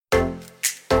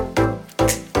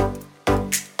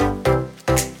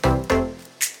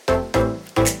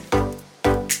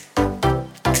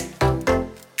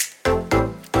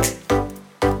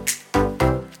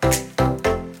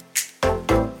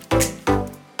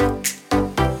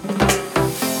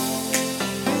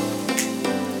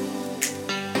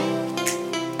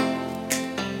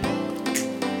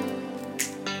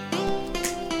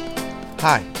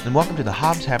Hi, and welcome to the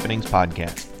Hobbs Happenings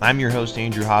podcast. I'm your host,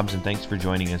 Andrew Hobbs, and thanks for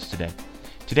joining us today.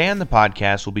 Today on the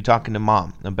podcast, we'll be talking to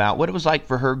Mom about what it was like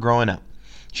for her growing up.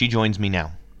 She joins me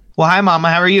now. Well, hi,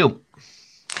 Mama. How are you?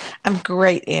 I'm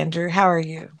great, Andrew. How are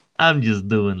you? I'm just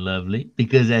doing lovely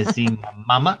because I see my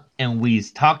mama and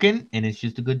we's talking, and it's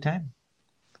just a good time.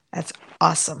 That's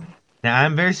awesome. Now,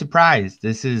 I'm very surprised.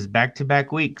 This is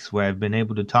back-to-back weeks where I've been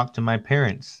able to talk to my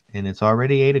parents, and it's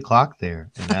already 8 o'clock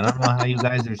there, and I don't know how you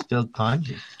guys are still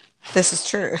conscious. This is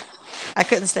true. I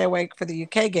couldn't stay awake for the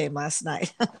UK game last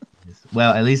night.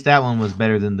 Well, at least that one was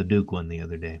better than the Duke one the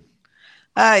other day.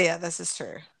 Oh, yeah, this is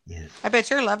true. Yes. I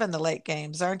bet you're loving the late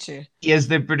games, aren't you? Yes,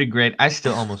 they're pretty great. I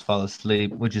still almost fall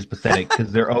asleep, which is pathetic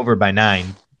because they're over by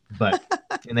 9, and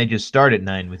they just start at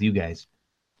 9 with you guys.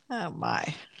 Oh,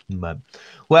 my. But,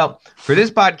 well, for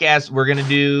this podcast, we're going to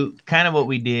do kind of what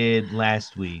we did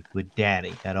last week with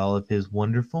Daddy. Got all of his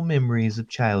wonderful memories of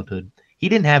childhood. He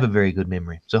didn't have a very good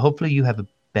memory, so hopefully you have a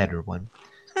better one.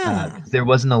 There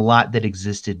wasn't a lot that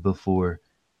existed before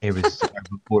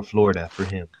before Florida for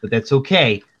him, but that's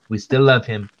okay. We still love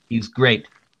him. He's great.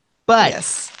 But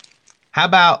yes. How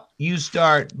about you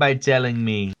start by telling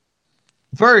me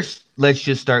first? Let's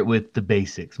just start with the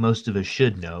basics. Most of us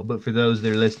should know, but for those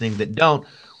that are listening that don't,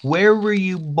 where were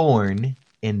you born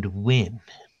and when?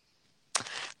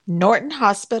 Norton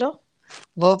Hospital,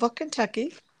 Louisville,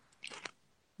 Kentucky,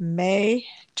 May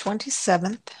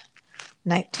 27th,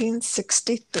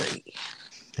 1963.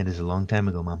 That is a long time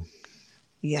ago, Mom.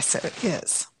 Yes, it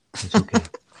is. It's okay.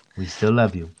 We still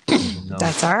love you.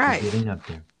 That's all right. Getting up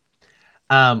there.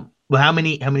 Well, how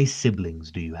many siblings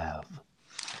do you have?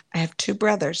 I have two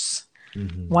brothers.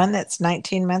 Mm-hmm. One that's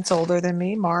 19 months older than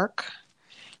me, Mark,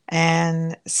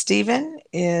 and Stephen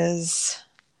is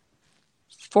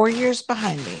 4 years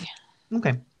behind me.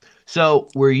 Okay. So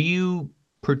were you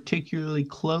particularly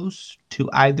close to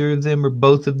either of them or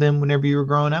both of them whenever you were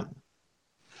growing up?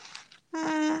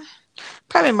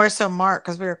 Probably more so Mark,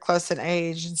 because we were close in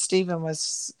age, and Stephen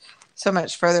was so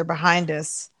much further behind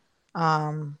us.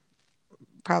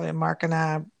 Probably Mark and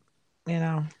I,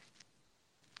 Yeah.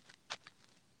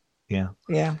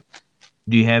 Yeah.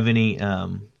 Do you have any, I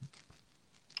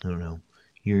don't know,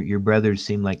 your brothers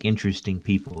seem like interesting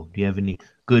people. Do you have any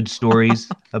good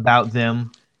stories about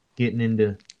them getting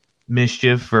into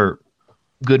mischief or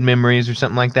good memories or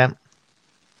something like that?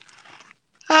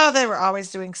 Oh, they were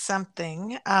always doing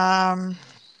something. Mark,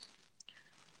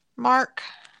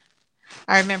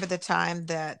 I remember the time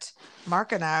that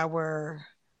Mark and I were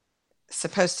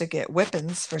supposed to get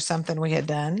whippings for something we had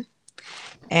done,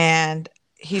 and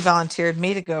he volunteered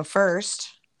me to go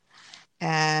first,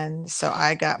 and so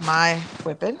I got my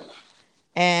whipping,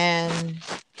 and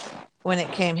when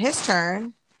it came his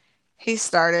turn, he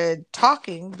started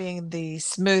talking, being the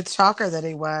smooth talker that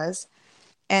he was,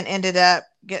 and ended up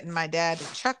getting my dad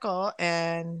to chuckle,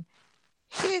 and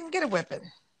he didn't get a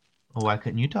whipping. Well, why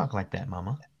couldn't you talk like that,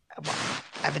 Mama? Well,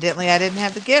 evidently I didn't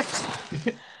have the gift.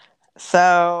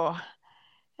 So,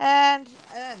 and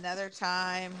another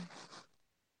time,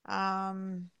 a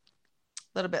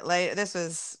little bit later, this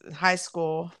was high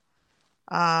school.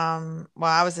 Well,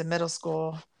 I was in middle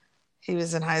school. He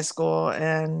was in high school,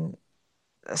 and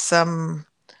some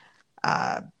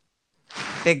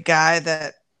big guy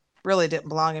that really didn't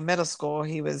belong in middle school.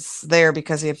 He was there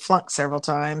because he had flunked several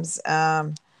times.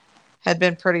 Had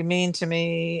been pretty mean to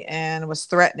me and was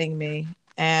threatening me.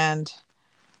 And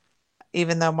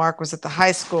even though Mark was at the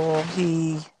high school,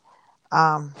 he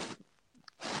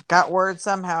got word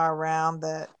somehow around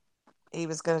that he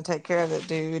was going to take care of the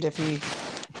dude if he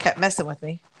kept messing with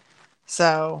me.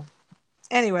 So,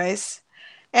 anyways,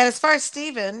 and as far as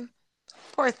Stephen,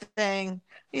 poor thing,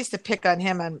 I used to pick on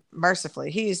him unmercifully.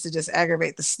 He used to just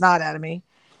aggravate the snot out of me.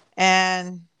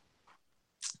 And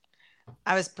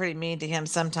I was pretty mean to him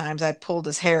sometimes. I pulled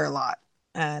his hair a lot.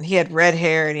 And he had red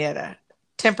hair and he had a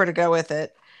temper to go with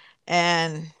it.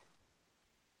 And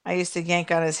I used to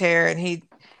yank on his hair, and he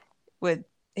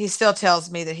still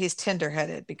tells me that he's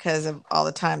tender-headed because of all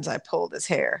the times I pulled his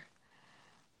hair.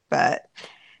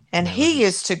 And he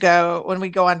used to go, when we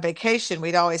go on vacation,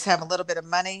 we'd always have a little bit of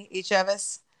money, each of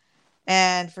us.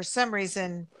 And for some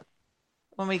reason,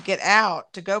 when we get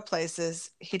out to go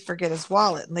places, he'd forget his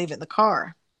wallet and leave it in the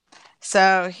car.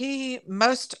 So he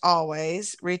most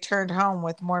always returned home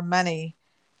with more money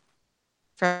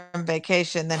from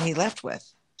vacation than he left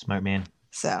with. Smart man.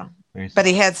 So, but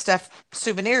he had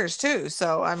souvenirs too.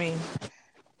 So, I mean,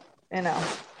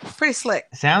 pretty slick.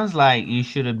 Sounds like you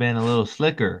should have been a little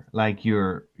slicker, like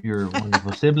your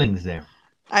wonderful siblings there.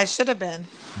 I should have been.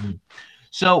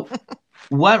 So,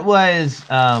 what was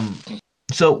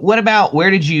So, what about where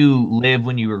did you live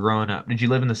when you were growing up? Did you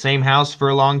live in the same house for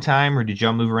a long time, or did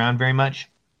y'all move around very much?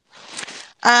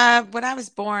 When I was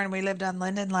born, we lived on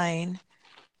Linden Lane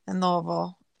in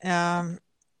Louisville, in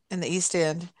the East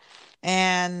End.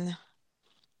 And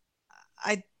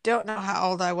I don't know how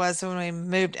old I was when we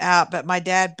moved out, but my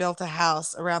dad built a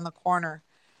house around the corner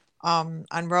on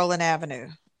Roland Avenue.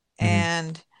 Hmm.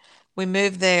 And we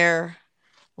moved there.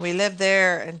 We lived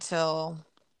there until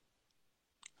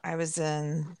I was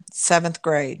in seventh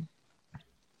grade.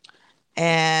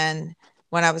 And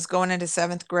when I was going into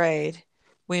seventh grade,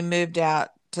 we moved out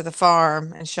to the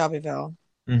farm in Shelbyville.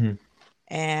 Hmm.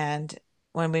 And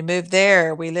when we moved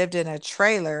there, we lived in a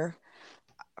trailer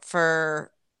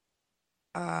for,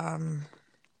 um,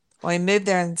 well, we moved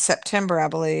there in September, I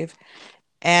believe.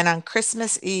 And on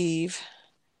Christmas Eve,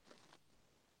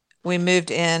 we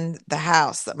moved in the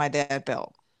house that my dad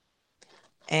built.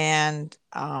 And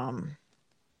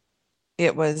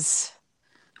it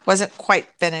wasn't quite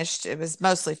finished. It was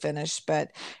mostly finished,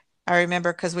 but I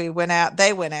remember because we went out,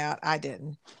 they went out, I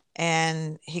didn't.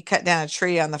 And he cut down a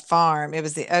tree on the farm. It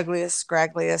was the ugliest,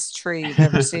 scraggliest tree you've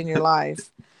ever seen in your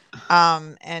life.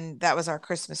 And that was our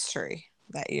Christmas tree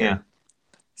that Yeah. year.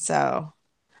 So,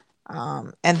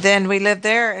 and then we lived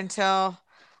there until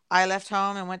I left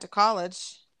home and went to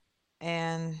college.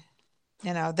 And,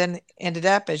 then ended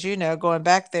up, as you know, going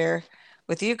back there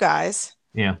with you guys.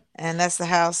 Yeah. And that's the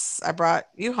house I brought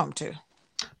you home to.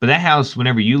 But that house,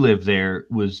 whenever you lived there,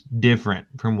 was different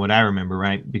from what I remember,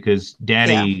 right? Because Yeah.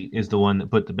 Daddy is the one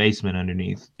that put the basement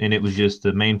underneath, and it was just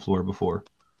the main floor before.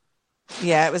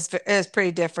 Yeah, it was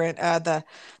pretty different. The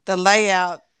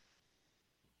layout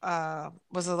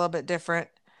was a little bit different.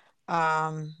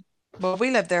 Um, well,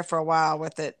 we lived there for a while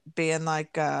with it being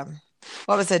like,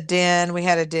 what was a den? We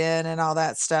had a den and all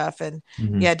that stuff. And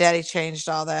Hmm. yeah, Daddy changed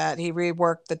all that. He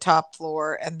reworked the top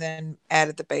floor and then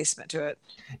added the basement to it.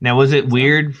 Now, was it So,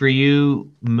 weird for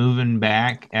you moving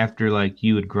back after like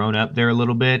you had grown up there a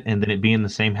little bit and then it being the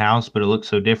same house, but it looked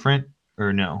so different,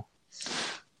 or no?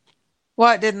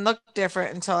 well, it didn't look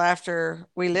different until after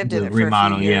we lived in The it for a few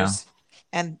remodel, yeah. years.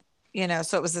 And,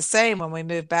 so it was the same when we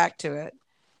moved back to it.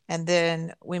 And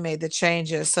then we made the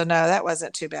changes. So, no, that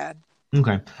wasn't too bad.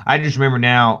 Okay. I just remember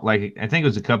now, like I think it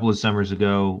was a couple of summers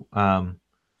ago,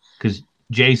 because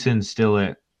Jason's still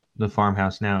at the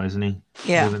farmhouse now, isn't he?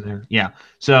 Yeah. Living there. Yeah.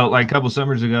 So like a couple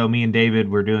summers ago, me and David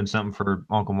were doing something for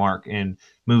Uncle Mark and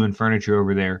moving furniture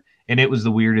over there. And it was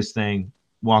the weirdest thing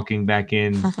walking back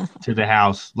in to the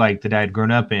house like that I'd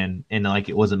grown up in, and like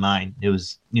it wasn't mine. It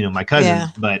was, my Yeah.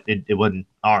 cousin's, but it wasn't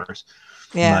ours.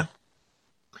 Yeah.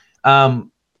 But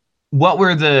um what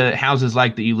were the houses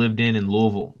like that you lived in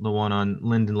Louisville? The one on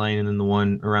Linden Lane and then the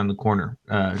one around the corner.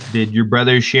 Did your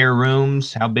brothers share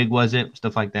rooms? How big was it?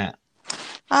 Stuff like that.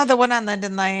 The one on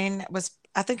Linden Lane was,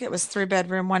 I think it was 3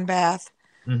 bedroom, 1 bath,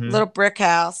 Mm-hmm. little brick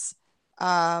house.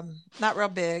 Not real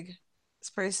big. It's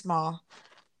pretty small.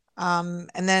 And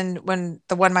then when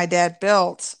the one my dad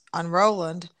built on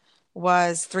Roland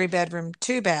was 3 bedroom,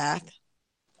 2 bath,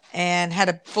 and had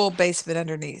a full basement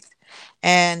underneath.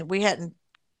 And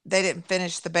they didn't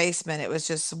finish the basement. It was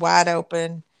just wide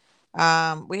open.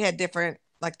 We had different,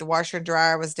 like the washer and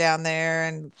dryer was down there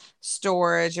and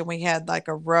storage, and we had like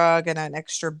a rug and an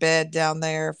extra bed down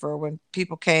there for when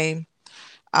people came.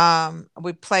 I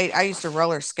used to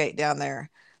roller skate down there.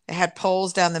 They had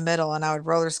poles down the middle, and I would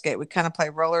roller skate. We kind of play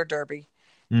roller derby,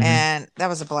 Mm-hmm. and that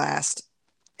was a blast.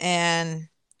 And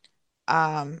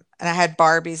and I had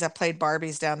Barbies. I played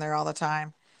Barbies down there all the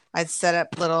time. I'd set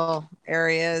up little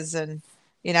areas, and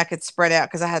I could spread out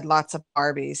because I had lots of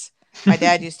Barbies. My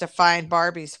dad used to find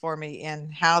Barbies for me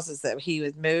in houses that he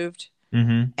had moved,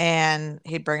 Mm-hmm. and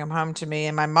he'd bring them home to me.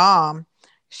 And my mom,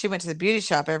 she went to the beauty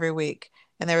shop every week,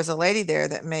 and there was a lady there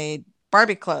that made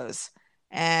Barbie clothes.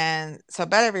 And so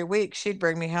about every week, she'd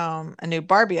bring me home a new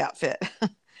Barbie outfit.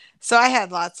 So I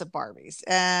had lots of Barbies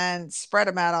and spread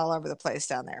them out all over the place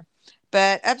down there.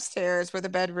 But upstairs were the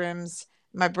bedrooms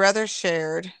my brother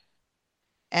shared,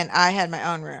 and I had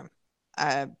my own room.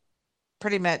 I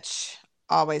pretty much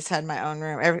always had my own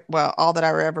room. All that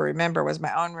I ever remember was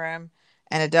my own room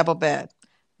and a double bed.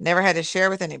 Never had to share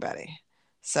with anybody.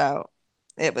 So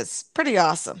it was pretty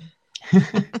awesome.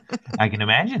 I can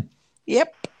imagine.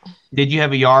 Yep. Did you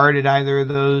have a yard at either of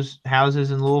those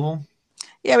houses in Louisville?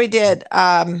 Yeah, we did.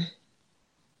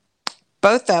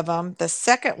 Both of them. The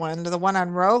second one, the one on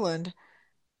Roland,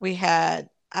 we had,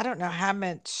 I don't know how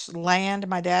much land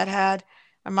my dad had,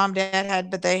 my mom and dad had,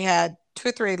 but they had 2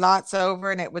 or 3 lots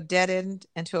over, and it would dead end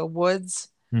into a woods.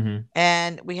 Mm-hmm.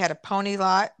 And we had a pony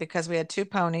lot because we had 2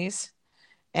 ponies.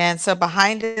 And so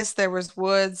behind us there was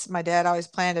woods. My dad always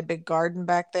planted a big garden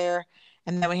back there.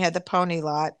 and then we had the pony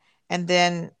lot, and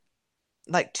then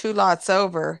like two lots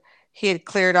over, he had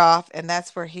cleared off, and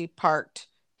that's where he parked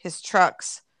his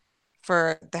trucks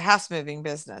for the house moving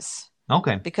business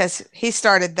Okay. because he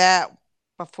started that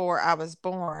before I was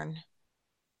born,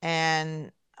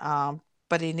 and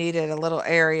but he needed a little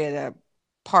area to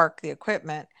park the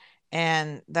equipment,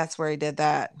 and that's where he did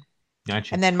that.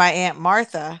 Gotcha. And then my Aunt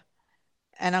Martha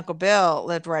and Uncle Bill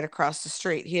lived right across the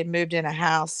street. He had moved in a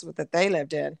house that they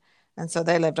lived in, and so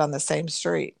they lived on the same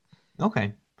street.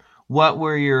 Okay. What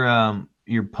were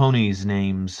your ponies'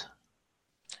 names?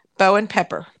 Bo and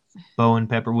Pepper. Bo and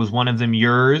Pepper. Was one of them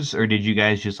yours, or did you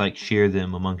guys just like share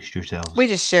them amongst We yourselves?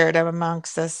 just shared them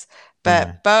amongst us.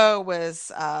 Okay. But Bo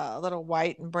was a little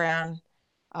white and brown,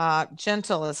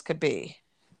 gentle as could be.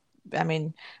 I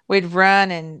mean, we'd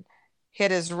run and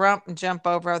hit his rump and jump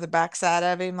over the backside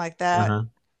of him like that. Uh-huh.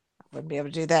 I wouldn't be able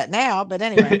to do that now, but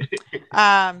anyway.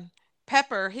 Um,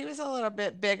 Pepper, he was a little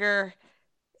bit bigger.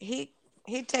 He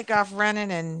he'd take off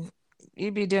running and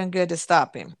you'd be doing good to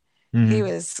stop him. He Hmm.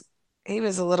 was he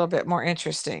was a little bit more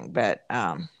interesting, but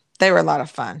they were a lot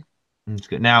of fun. That's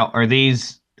good. Now, are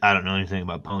these, I don't know anything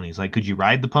about ponies. Like, could you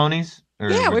ride the ponies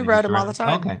or Yeah, were we they rode just them all the around?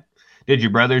 time. Okay. Did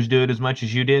your brothers do it as much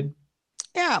as you did?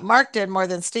 Yeah, Mark did more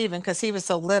than Steven because he was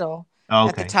so little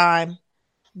at the Okay. time.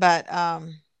 But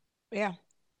yeah,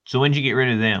 So when did you get rid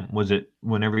of them? Was it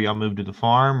whenever y'all moved to the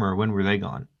farm or when were they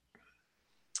gone?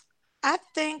 I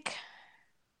think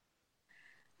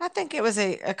I think it was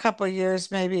a couple of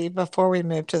years maybe before we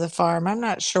moved to the farm. I'm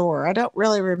not sure. I don't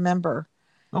really remember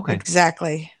Okay.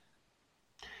 exactly.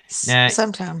 Now,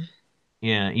 Sometime.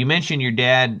 yeah, you mentioned your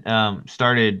dad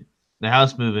started the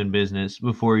house moving business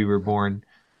before you were born.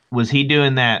 Was he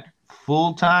doing that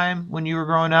full time when you were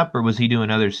growing up, or was he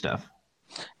doing other stuff?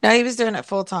 No, he was doing it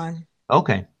full time.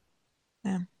 Okay,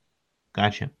 Yeah.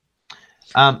 gotcha.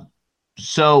 Um,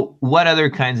 so what other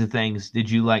kinds of things did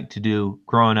you like to do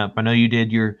growing up? I know you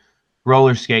did your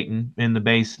roller skating in the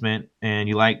basement, and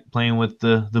you like playing with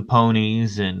the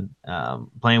ponies and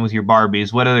playing with your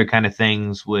Barbies. What other kind of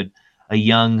things would a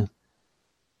young,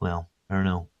 well, I don't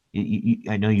know.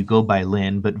 I know you go by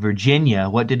Lynn, but Virginia,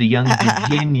 what did a young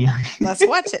Virginia, Let's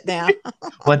watch it now.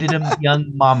 what did a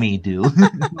young mommy do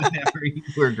whenever you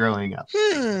were growing up?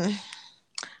 Hmm.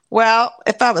 Well,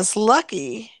 if I was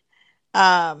lucky,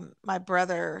 my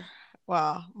brother,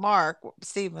 well, Mark,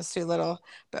 Steve was too little,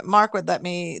 but Mark would let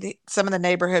me, some of the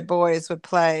neighborhood boys would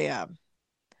play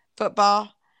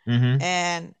football, Mm-hmm.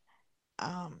 and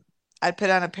um, I'd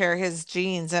put on a pair of his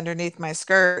jeans underneath my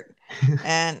skirt,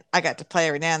 and I got to play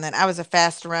every now and then. I was a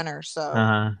fast runner,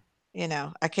 so, Uh-huh.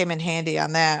 I came in handy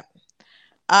on that.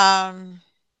 Um,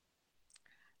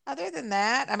 Other than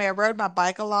that, I mean, I rode my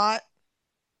bike a lot.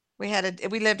 We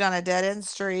lived on a dead end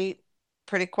street,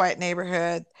 pretty quiet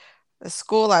neighborhood. The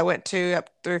school I went to up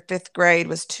through fifth grade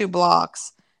was 2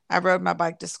 blocks. I rode my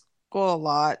bike to school a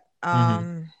lot. Mm-hmm.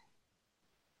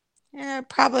 Yeah,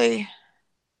 probably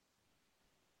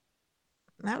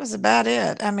that was about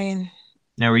it. I mean,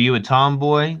 Now, were you a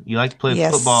tomboy? You like to play yes,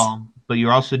 football, but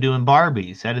you're also doing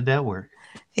Barbies. How did that work?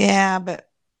 yeah, but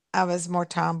I was more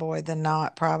tomboy than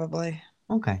not, probably.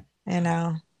 Okay. You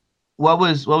know, What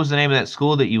was the name of that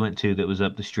school that you went to that was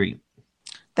up the street?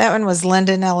 that one was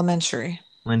Linden Elementary.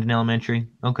 Linden Elementary.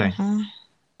 Okay. Hmm.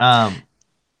 Um,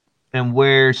 and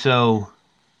where so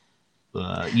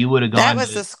you would have That gone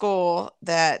was to the school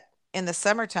that in the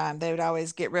summertime they would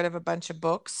always get rid of a bunch of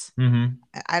books. mm-hmm.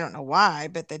 I don't know why,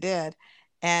 but they did.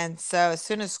 And so as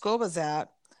soon as school was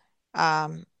out,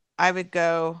 um, I would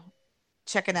go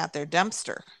checking out their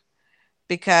dumpster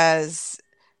because,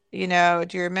 do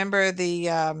you remember the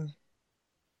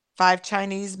Five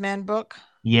Chinese Men book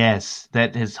Yes,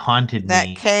 that has haunted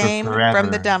that me for came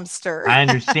from the forever. dumpster? I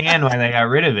understand why they got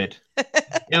rid of it.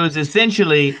 It was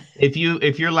essentially if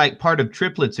you're like part of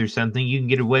triplets or something, you can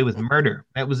get away with murder.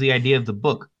 That was the idea of the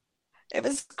book. It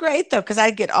was great though, because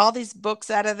I'd get all these books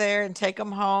out of there and take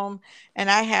them home. And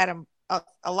I had them,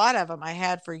 a lot of them I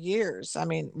had for years. I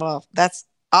mean, well, that's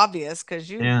obvious because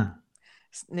you Yeah.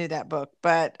 knew that book.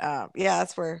 But yeah,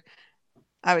 that's where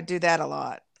I would do that a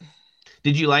lot.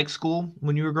 Did you like school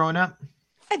when you were growing up?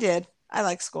 I did. I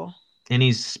like school.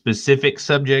 Any specific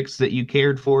subjects that you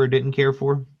cared for or didn't care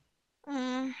for?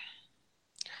 Mm,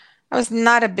 I was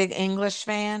not a big English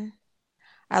fan.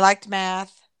 I liked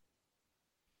math.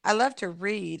 I loved to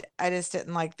read. I just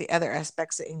didn't like the other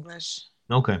aspects of English.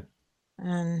 Okay.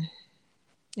 And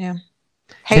yeah,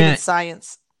 Yeah, hated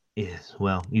science. yes.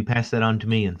 Well, you passed that on to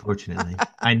me, unfortunately.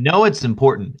 I know it's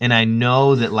important, and I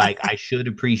know that like I should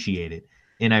appreciate it,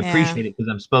 and I Yeah, appreciate it because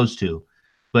I'm supposed to,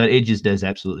 but it just does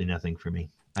absolutely nothing for me.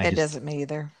 I it just doesn't me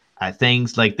either.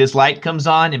 things like this light comes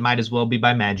on, it might as well be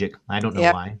by magic. I don't know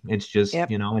Yep. why. It's just, Yep.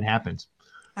 it happens.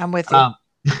 I'm with you. Um,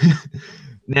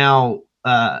 now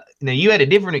you had a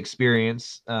different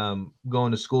experience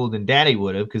going to school than Daddy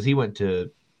would have because he went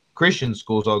to Christian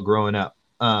schools all growing up.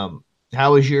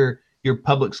 How was your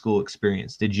public school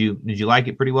experience? Did you like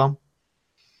it pretty well?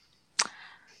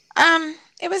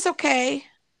 It was okay.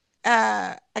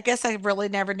 I guess I really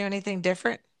never knew anything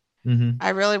different. Mm-hmm. I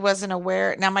really wasn't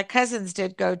aware. Now my cousins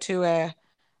did go to a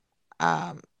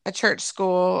church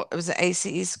school. It was an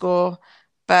ACE school,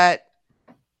 but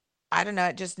I don't know,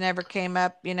 it just never came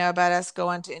up, about us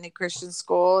going to any Christian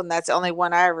school, and that's the only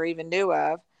one I ever even knew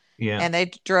of. Yeah. And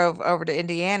they drove over to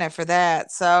Indiana for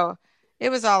that. So it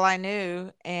was all I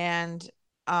knew. And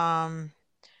um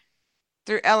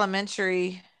through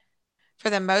elementary, for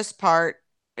the most part,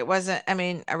 it wasn't, I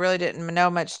mean, I really didn't know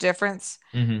much difference.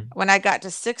 Mm-hmm. When I got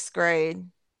to sixth grade,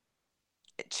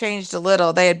 it changed a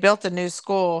little. They had built a new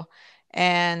school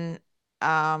and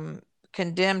um,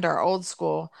 condemned our old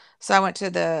school. So I went to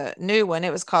the new one.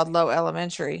 It was called Low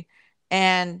Elementary.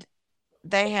 And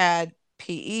they had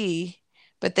PE,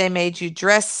 but they made you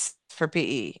dress for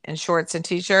PE in shorts and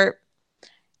t-shirt.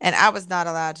 And I was not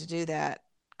allowed to do that.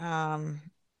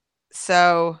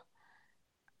 So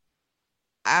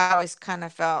I always kind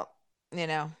of felt, you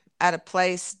know, out of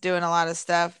place doing a lot of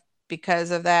stuff because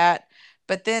of that.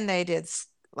 But then they did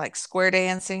like square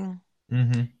dancing,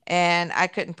 Mm-hmm. and I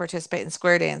couldn't participate in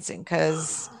square dancing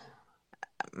because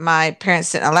my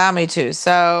parents didn't allow me to.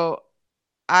 So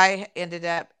I ended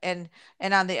up, and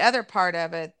on the other part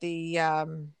of it, the a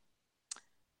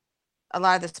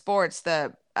lot of the sports,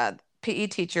 the PE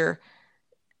teacher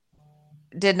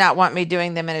did not want me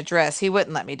doing them in a dress. He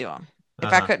wouldn't let me do them. If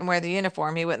I Uh-huh. couldn't wear the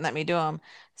uniform, he wouldn't let me do them.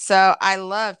 So I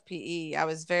loved PE. I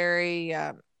was very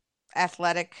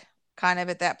athletic kind of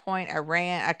at that point. I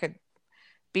ran. I could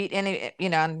beat any,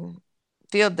 on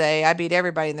field day, I beat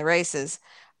everybody in the races.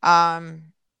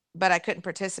 Um, but I couldn't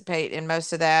participate in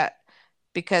most of that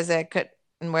because I couldn't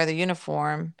wear the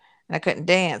uniform and I couldn't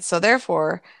dance. So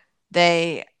therefore,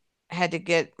 they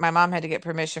my mom had to get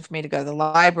permission for me to go to the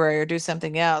library or do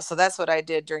something else. So that's what I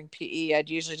did during PE. I'd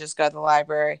usually just go to the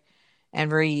library and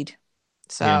read. Yeah.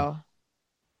 So,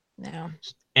 yeah.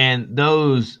 And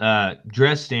those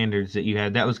dress standards that you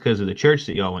had, that was because of the church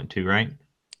that y'all went to, right?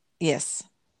 Yes.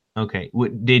 Okay.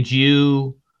 Did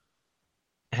you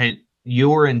had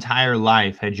your entire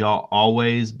life had y'all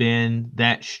always been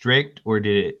that strict, or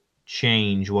did it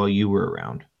change while you were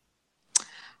around?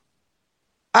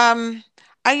 Um,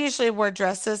 I usually wore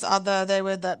dresses, although they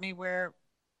would let me wear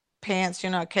pants,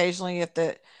 occasionally if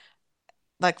the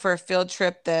like for a field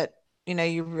trip that,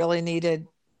 you really needed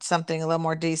something a little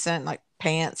more decent, like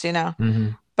pants. Mm-hmm.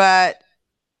 But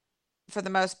for the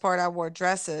most part, I wore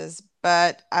dresses,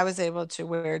 but I was able to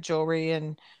wear jewelry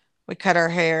and we cut our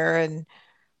hair and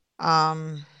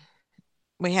um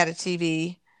we had a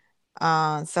TV,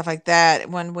 stuff like that.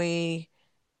 When we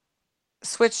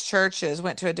switched churches,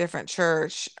 went to a different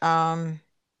church,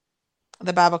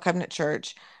 the Bible Covenant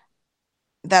Church,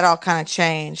 that all kind of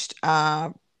changed.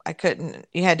 I couldn't,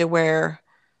 you had to wear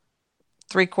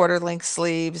 3/4 length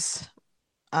sleeves.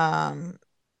 Um,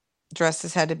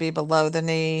 Dresses had to be below the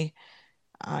knee.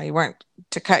 You weren't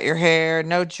to cut your hair,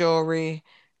 no jewelry.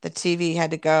 The TV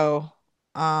had to go.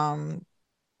 Um,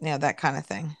 that kind of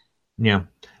thing. Yeah.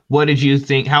 What did you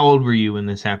think? How old were you when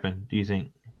this happened, do you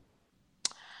think?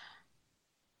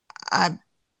 I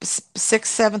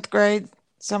sixth, seventh grade,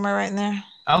 somewhere right in there.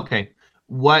 Okay.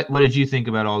 What did you think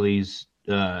about all these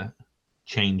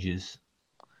changes?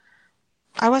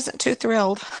 I wasn't too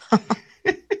thrilled.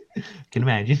 Can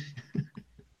imagine.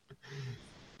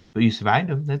 But you survived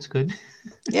them. That's good.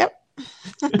 Yep.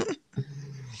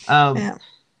 Um, Yeah.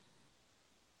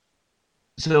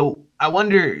 so I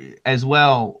wonder as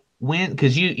well when,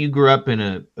 because you grew up in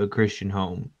a Christian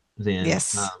home, then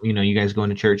Yes. you guys going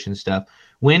to church and stuff.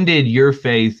 When did your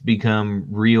faith become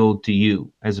real to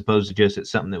you, as opposed to just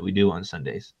it's something that we do on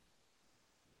Sundays?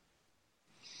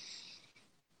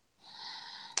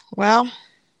 Well,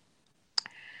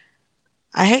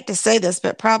 I hate to say this,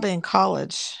 but probably in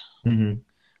college.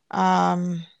 Mm-hmm.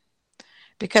 Um,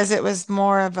 because it was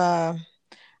more of I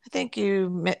think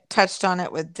you touched on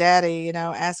it with Daddy,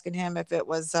 asking him if it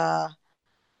was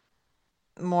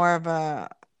more of a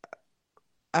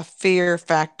fear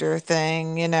factor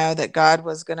thing, that God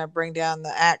was going to bring down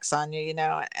the axe on you,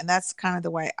 and that's kind of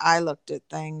the way I looked at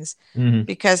things. Mm-hmm.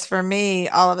 Because for me,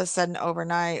 all of a sudden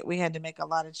overnight, we had to make a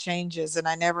lot of changes, and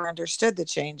I never understood the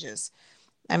changes.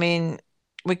 I mean,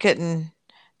 we couldn't,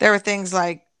 there were things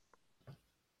like,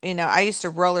 I used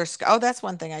to roller skate. Oh, that's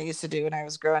one thing I used to do when I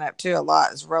was growing up too, a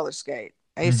lot is roller skate.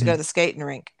 I used to go to Hmm. the skating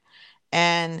rink.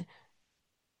 And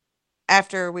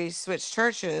after we switched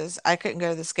churches, I couldn't go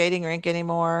to the skating rink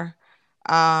anymore.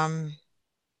 Um,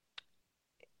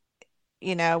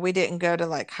 we didn't go to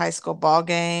like high school ball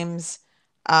games.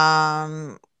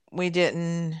 Um, we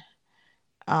didn't,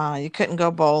 you couldn't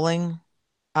go bowling,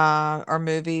 or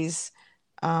movies.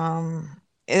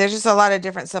 There's just a lot of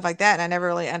different stuff like that, and I never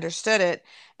really understood it.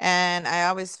 And I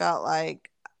always felt like,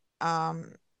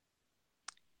 um,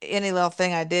 any little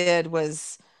thing I did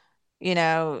was, you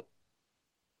know,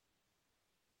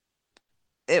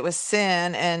 it was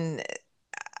sin, and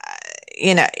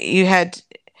you had,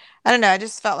 I don't know, I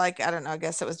just felt like, I don't know, I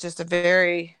guess it was just a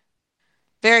very,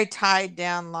 very tied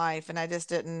down life, and I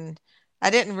didn't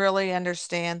really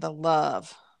understand the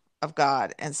love of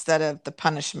God instead of the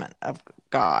punishment of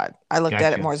God. I looked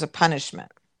at it Gotcha. more as a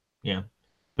punishment. Yeah.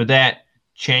 But that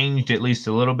changed at least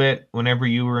a little bit whenever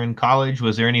you were in college.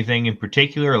 Was there anything in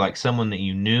particular, like someone that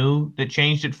you knew that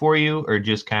changed it for you, or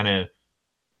just kind of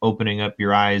opening up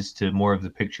your eyes to more of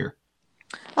the picture?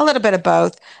 A little bit of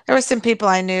both. There were some people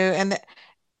I knew, and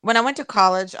when I went to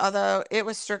college, although it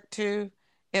was strict too,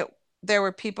 it there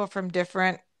were people from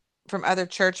other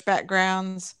church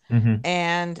backgrounds, Hmm.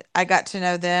 and I got to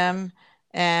know them,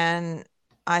 and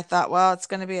I thought, well, it's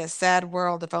going to be a sad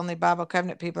world if only Bible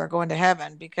covenant people are going to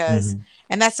heaven, because, Hmm.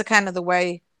 and that's the kind of the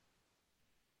way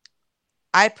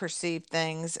I perceive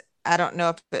things. I don't know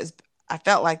if it was, I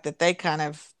felt like that they kind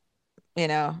of,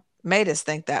 made us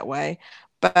think that way.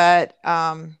 But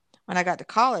when I got to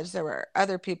college, there were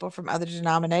other people from other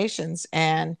denominations,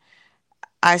 and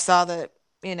I saw that,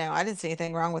 I didn't see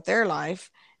anything wrong with their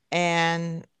life.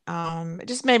 And it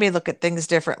just made me look at things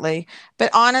differently.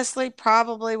 But honestly,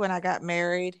 probably when I got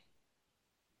married,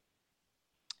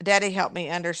 Daddy helped me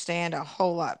understand a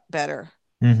whole lot better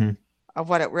Hmm. of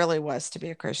what it really was to be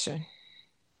a Christian.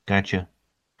 Gotcha.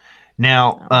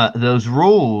 Now, So, those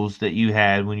rules that you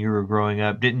had when you were growing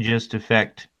up didn't just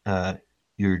affect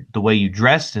the way you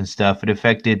dressed and stuff. It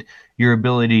affected your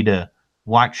ability to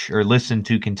watch or listen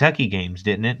to Kentucky games,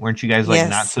 didn't it? Weren't you guys like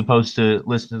not yes. supposed to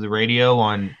listen to the radio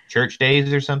on church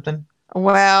days or something?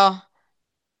 Well,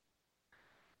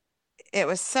 it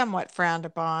was somewhat frowned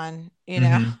upon,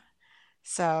 Hmm.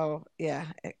 So, yeah,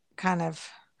 it kind of,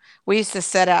 we used to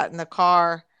sit out in the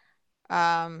car,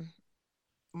 um,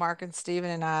 Mark and Steven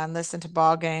and I, and listen to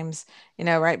ball games,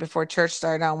 right before church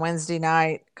started on Wednesday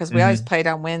night, because we always Hmm. played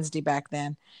on Wednesday back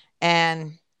then.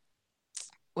 And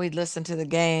we'd listen to the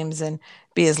games and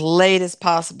be as late as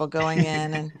possible going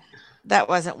in. And that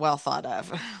wasn't well thought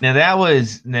of. Now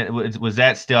was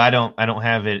that still I don't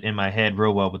have it in my head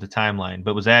real well with the timeline,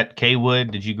 but was that K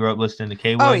Wood? Did you grow up listening to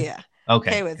K Oh, Wood? yeah.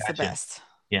 Okay, Kaywood's the gotcha. best.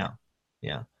 Yeah,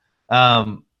 yeah.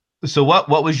 Um, so what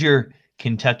was your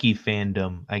Kentucky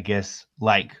fandom, I guess,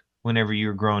 like whenever you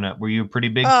were growing up? Were you a pretty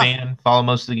big Oh, fan? Follow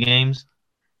most of the games?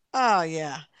 oh,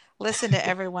 yeah. Listen to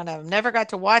every one of them. Never got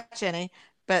to watch any,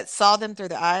 but saw them through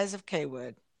the eyes of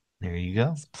Kaywood. There you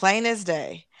go. It's plain as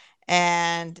day.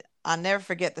 And I'll never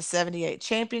forget the 78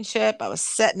 championship. I was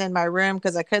sitting in my room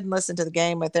because I couldn't listen to the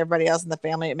game with everybody else in the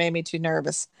family. It made me too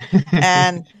nervous.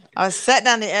 And I was sitting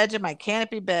on the edge of my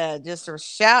canopy bed, just sort of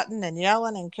shouting and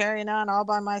yelling and carrying on all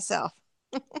by myself.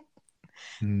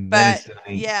 That is But so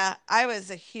neat. yeah, I was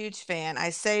a huge fan. I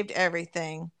saved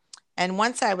everything. And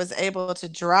once I was able to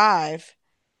drive,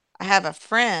 I have a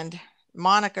friend,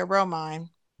 Monica Romine.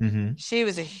 Hmm. She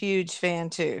was a huge fan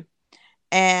too.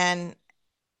 And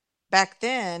back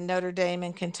then, Notre Dame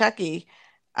and Kentucky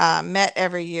met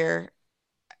every year.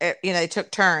 They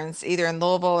took turns either in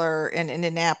Louisville or in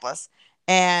Indianapolis,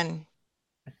 and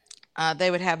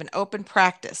they would have an open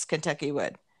practice. Kentucky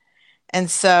would,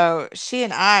 and so she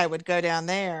and I would go down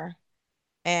there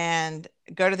and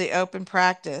go to the open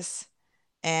practice.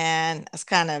 And it's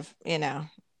kind of,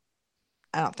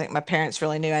 I don't think my parents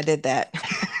really knew I did that,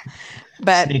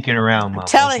 but Sneaking around, I'm mama.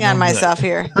 telling on No good. myself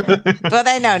here. But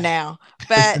they know now.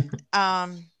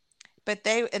 Um,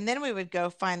 and then we would go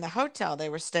find the hotel they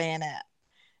were staying at,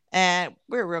 and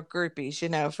we were real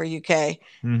groupies, for UK.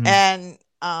 Hmm. And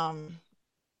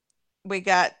we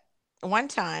got one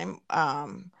time,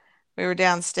 we were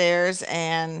downstairs,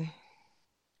 and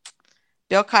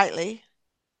Bill Kitely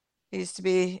used to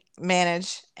be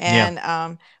managed, Yeah,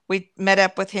 and we met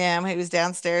up with him. He was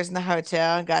downstairs in the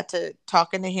hotel and got to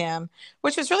talking to him,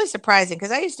 which was really surprising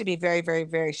because I used to be very, very,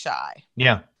 very shy.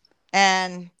 yeah.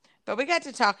 And but we got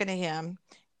to talking to him,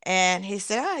 and he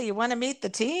said, "Oh, you want to meet the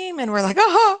team?" And we're like,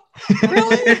 "Oh,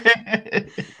 really?"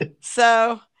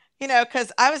 So,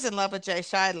 because I was in love with Jay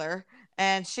Scheidler,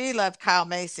 and she loved Kyle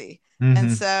Macy. And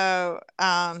Hmm. so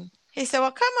he said,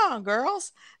 "Well, come on,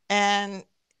 girls." And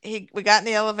we got in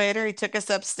the elevator. He took us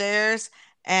upstairs,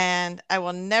 And I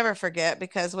will never forget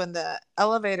because when the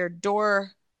elevator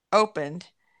door opened,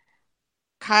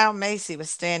 Kyle Macy was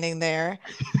standing there,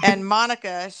 and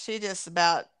Monica, she just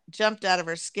about jumped out of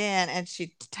her skin and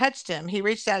she touched him. He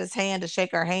reached out his hand to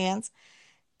shake our hands,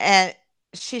 and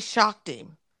she shocked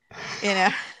him. You know,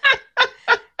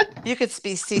 you could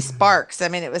see sparks. I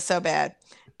mean, it was so bad.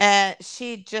 And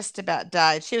she just about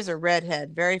died. She was a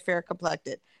redhead, very fair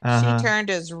complected. She Uh-huh. turned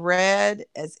as red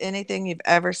as anything you've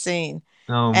ever seen.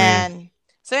 Oh man. And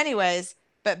so, anyways,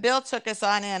 but Bill took us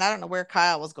on in. I don't know where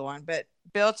Kyle was going, but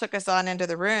Bill took us on into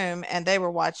the room and they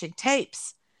were watching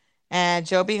tapes. And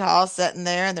Joby Hall sitting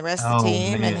there and the rest of the Oh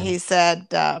team. And man.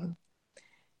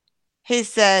 he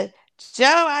said, Joe,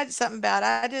 I had something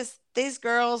about it. These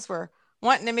girls were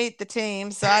wanting to meet the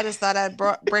team. So I just thought I'd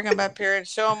bring them up here and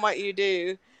show them what you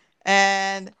do.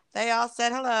 And they all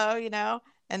said hello, you know,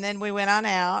 and then we went on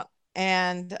out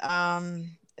and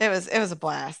it was a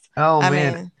blast. Oh I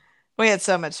man. mean, we had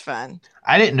so much fun.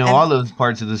 I didn't know all And those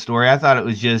parts of the story. I thought it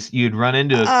was just you'd run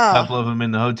into a oh, couple of them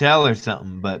in the hotel or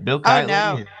something. But Bill oh Kitely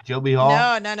no. and Joby Hall.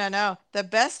 No, no, no, no. The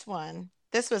best one,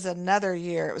 this was another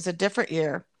year. It was a different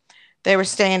year. They were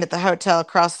staying at the hotel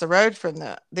across the road from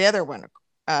the other one,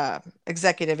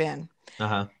 Executive Inn.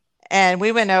 Uh-huh. And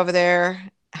we went over there,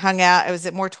 hung out. It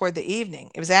was more toward the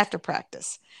evening. It was after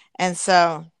practice. And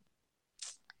so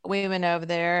we went over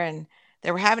there and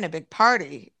they were having a big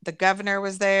party. The governor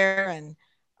was there and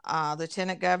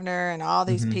lieutenant governor and all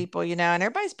these Hmm. people, you know, and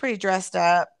everybody's pretty dressed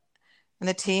up. And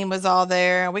the team was all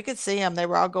there and we could see them. They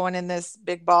were all going in this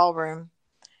big ballroom.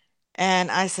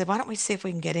 And I said, why don't we see if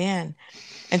we can get in?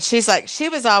 And she's like, she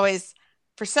was always,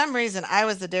 for some reason, I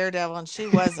was the daredevil and she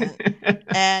wasn't.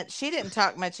 And she didn't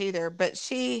talk much either, but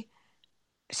she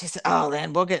said, oh,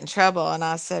 then we'll get in trouble. And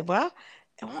I said, well,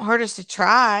 it won't hurt us to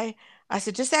try. I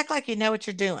said, just act like you know what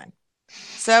you're doing.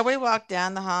 So we walked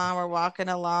down the hall, we're walking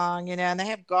along, you know, and they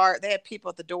have people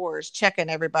at the doors checking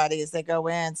everybody as they go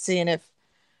in, seeing if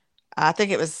I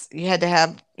think it was you had to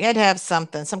have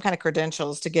something, some kind of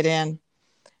credentials to get in.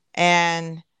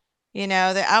 And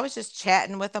I was just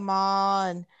chatting with them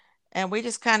all, and we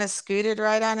just kind of scooted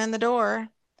right on in the door,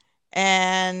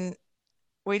 and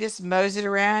we just moseyed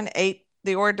around, ate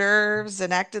the hors d'oeuvres,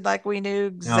 and acted like we knew Oh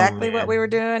exactly what we were man.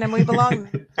 doing, and we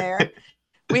belonged there.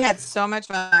 We had so much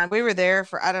fun. We were there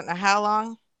for I don't know how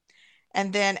long,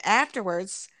 and then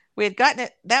afterwards we had gotten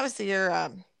it. That was the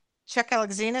year Chuck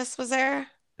Alexinus was there,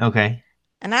 Okay.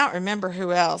 and I don't remember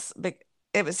who else, but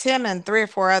it was him and three or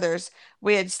four others.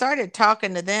 We had started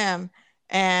talking to them,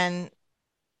 and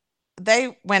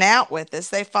they went out with us.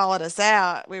 They followed us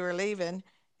out. We were leaving,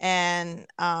 and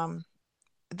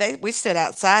they we stood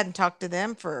outside and talked to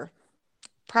them for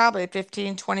probably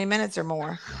 15, 20 minutes or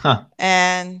more. Huh.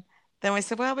 And then we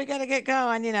said, well, we got to get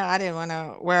going. I didn't want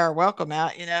to wear our welcome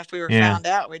out. If we were Yeah. found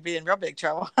out, we'd be in real big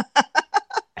trouble.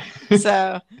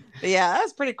 So, but yeah, that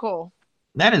was pretty cool.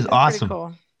 That is That was pretty awesome.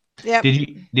 cool. Yep.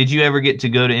 Did you ever get to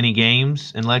go to any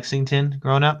games in Lexington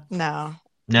growing up? No,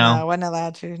 No. no, wasn't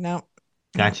allowed to. No, no,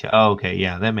 Gotcha. Oh, okay.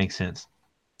 Yeah, that makes sense.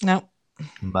 no.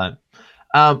 But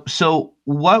so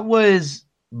what was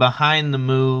behind the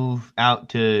move out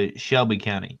to Shelby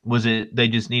County? Was it they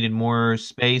just needed more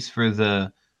space for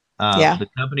Yeah. the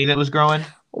company that was growing?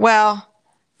 Well,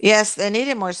 yes, they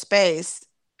needed more space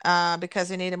because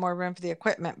they needed more room for the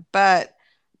equipment. But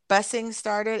busing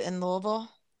started in Louisville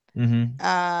Mm-hmm.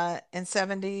 in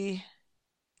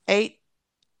 78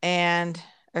 and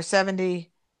or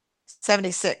 70,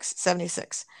 76,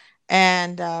 76.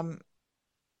 And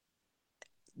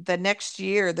the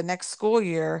next school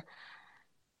year,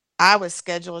 I was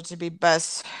scheduled to be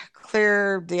bused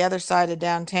clear the other side of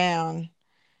downtown.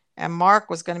 And Mark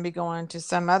was going to be going to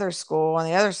some other school on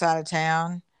the other side of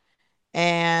town.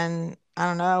 And I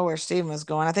don't know where Steven was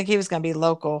going. I think he was going to be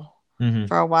local Mm-hmm.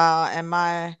 for a while. And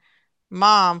my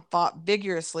mom fought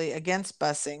vigorously against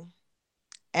busing.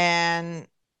 And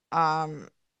um,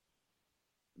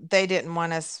 they didn't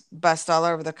want us bussed all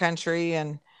over the country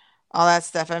and all that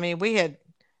stuff. I mean, we had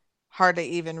hardly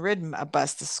even ridden a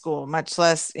bus to school, much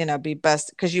less, be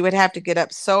bused because you would have to get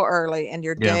up so early and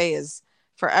your Yeah. day is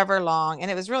forever long. And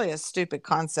it was really a stupid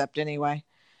concept anyway.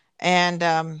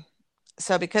 And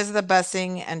so, because of the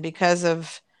busing and because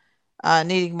of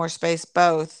needing more space,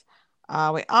 both,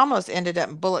 we almost ended up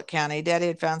in Bullitt County. Daddy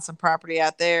had found some property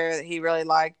out there that he really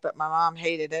liked, but my mom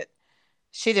hated it.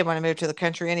 She didn't want to move to the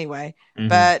country anyway, Mm-hmm.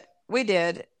 but we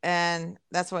did, and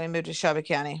that's when we moved to Shelby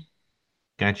County.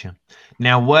 Gotcha.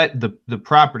 Now, what the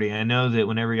property? I know that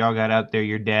whenever y'all got out there,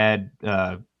 your dad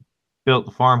built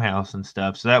the farmhouse and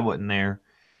stuff, so that wasn't there.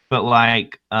 But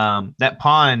like that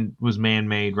pond was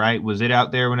man-made, right? Was it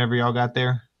out there whenever y'all got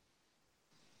there?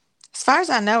 As far as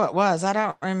I know, it was. I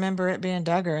don't remember it being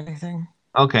dug or anything.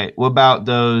 Okay. What about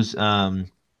those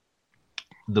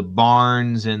the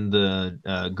barns and the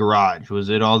garage? Was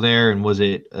it all there? And was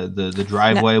it the No,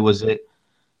 driveway? Was it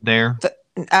there?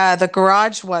 the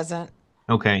garage wasn't.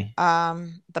 Okay.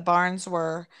 The barns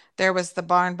were. There was the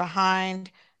barn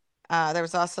behind. There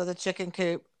was also the chicken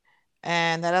coop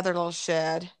and that other little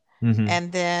shed. Mm-hmm.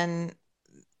 And then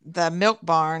the milk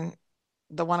barn,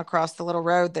 the one across the little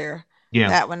road there, Yeah.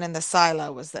 that one in the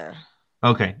silo was there.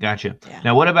 Okay. Gotcha. Yeah.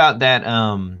 Now, what about that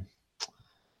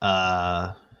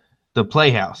uh the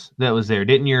playhouse that was there?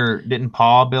 Didn't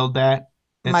Paul build that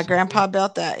at My some point? grandpa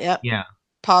built that. Yep. Yeah.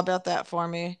 Pa built that for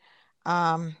me.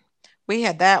 Um, we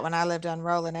had that when I lived on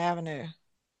Roland Avenue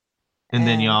And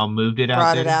then and y'all moved it out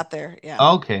brought it there? out there. Yeah.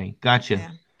 Okay, gotcha.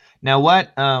 Yeah. Now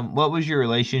what was your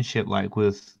relationship like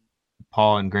with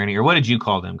Paul and Granny? Or what did you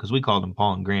call them? Because we called them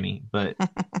Paul and Granny, but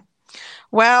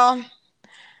Well,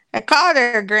 I called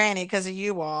her Granny because of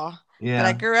you all, but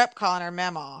I yeah. grew up calling her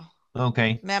Mama,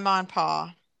 Okay. Mama and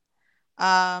Pa.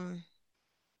 Um,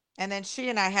 and then she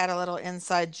and I had a little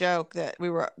inside joke that we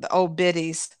were the old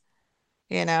biddies.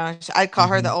 I'd call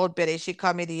her the Hmm. old biddy. She'd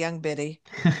call me the young biddy.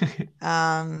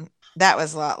 That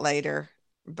was a lot later,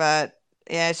 but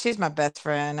yeah, she's my best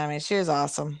friend. I mean, she was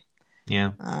awesome.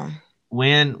 Yeah. Um,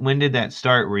 When did that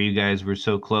start where you guys were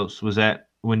so close? Was that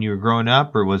when you were growing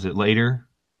up or was it later?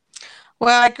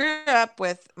 well, I grew up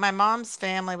with my mom's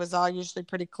family was all usually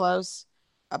pretty close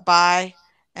by,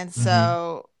 and Hmm.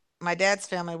 so my dad's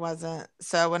family wasn't.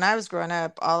 So when I was growing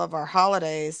up, all of our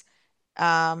holidays,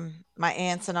 my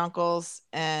aunts and uncles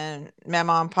and my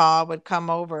mom and pa would come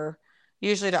over,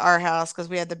 usually to our house because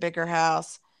we had the bigger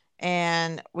house,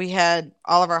 and we had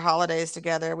all of our holidays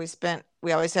together.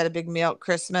 We always had a big meal at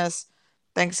Christmas,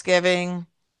 Thanksgiving.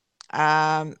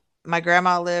 My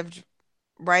grandma lived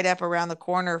right up around the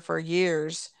corner for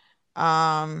years.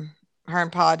 Her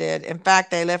and pa did. In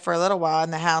fact, they lived for a little while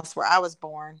in the house where I was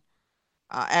born.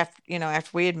 After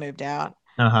we had moved out.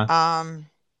 Uh-huh. Um,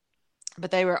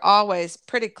 but they were always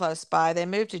pretty close by. They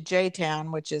moved to J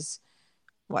Town, which is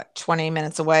what 20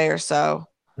 minutes away or so,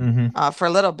 Hmm. for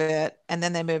a little bit, and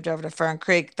then they moved over to Fern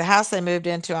Creek. The house they moved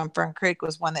into on Fern Creek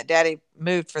was one that Daddy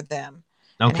moved for them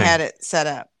and Okay. had it set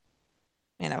up,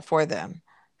 for them.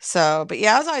 So, but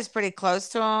yeah, I was always pretty close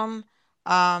to them.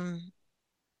 Um,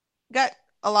 got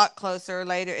a lot closer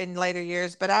later in later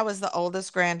years, but I was the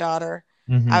oldest granddaughter.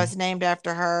 I Hmm. was named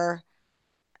after her.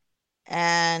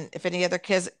 And if any other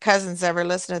cousins ever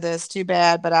listen to this, too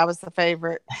bad, but I was the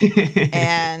favorite.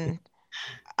 And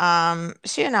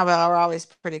she and I were always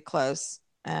pretty close.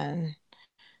 And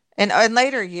in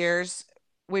later years,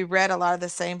 we read a lot of the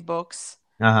same books.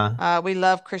 Uh-huh. We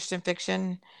love Christian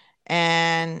fiction,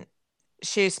 and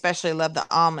she especially loved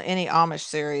any Amish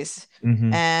series.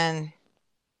 Hmm. And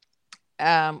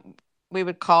we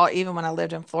would call even when I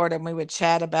lived in Florida, and we would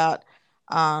chat about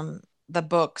the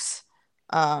books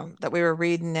that we were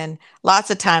reading. And lots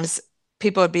of times,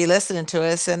 people would be listening to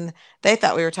us, and they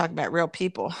thought we were talking about real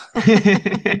people,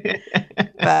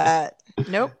 but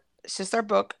nope, it's just our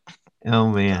book. Oh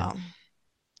man.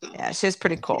 So yeah, she was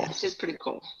pretty Yeah, cool. it's just pretty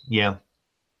cool. Yeah,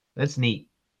 that's neat.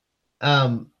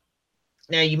 Um,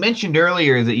 Now you mentioned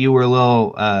earlier that you were a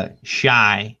little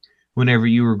shy whenever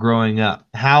you were growing up.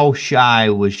 How shy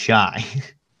was shy?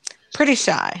 Pretty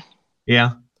shy.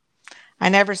 Yeah. I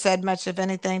never said much of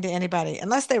anything to anybody,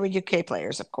 unless they were UK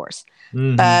players, of course.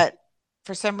 Hmm. But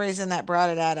for some reason, that brought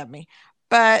it out of me.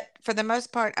 But for the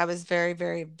most part, I was very,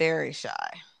 very, very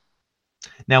shy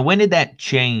Now, when did that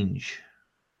change?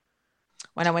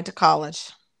 when I went to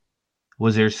college.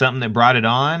 Was there something that brought it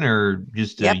on, or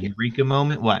just a Yep. eureka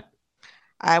moment? What?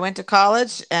 I went to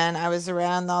college and I was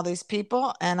around all these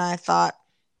people, and I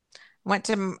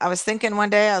was thinking one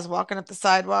day, I was walking up the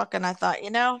sidewalk and I thought,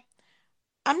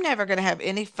 I'm never going to have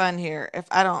any fun here if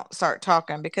I don't start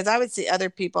talking, because I would see other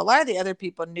people. A lot of the other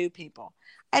people knew people.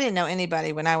 I didn't know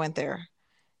anybody when I went there.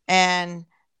 And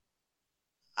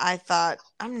I thought,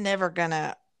 I'm never going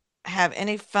to have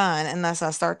any fun unless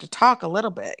I start to talk a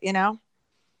little bit.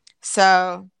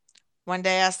 So one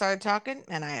day I started talking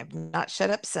and I have not shut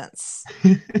up since.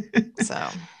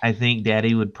 So I think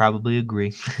Daddy would probably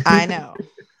agree. I know.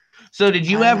 So, did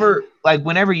you I know. ever like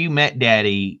whenever you met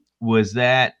Daddy? Was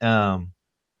that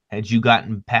had you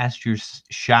gotten past your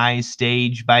shy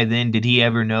stage by then? Did he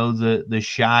ever know the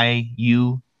shy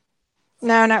you?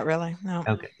 No, not really. No,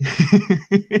 Okay.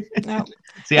 no.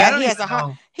 See, I Yeah, don't even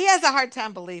know. he has a hard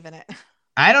time believing it.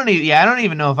 I don't even. Yeah, I don't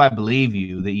even know if I believe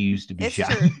you that you used to be It's shy.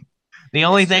 true. the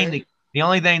only It's thing true. that the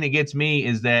only thing that gets me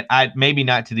is that I maybe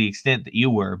not to the extent that you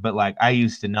were, but like I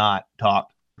used to not talk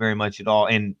very much at all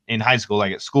in high school,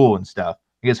 like at school and stuff.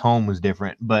 I guess home was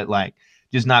different, but like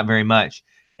just not very much.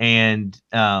 And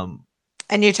And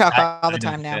you talk I, all I the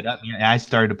don't time now. shut up. Yeah, I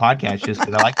started a podcast just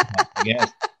because I like to talk. I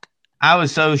guess I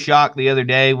was so shocked the other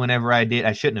day whenever I did.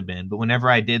 I shouldn't have been, but whenever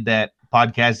I did that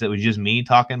podcast that was just me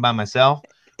talking by myself,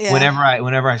 Yeah.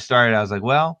 whenever I started, I was like,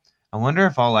 well, I wonder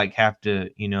if I'll like have to,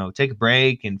 take a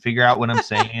break and figure out what I'm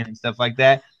saying and stuff like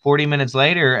that. 40 minutes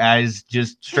later, I was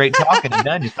just straight talking and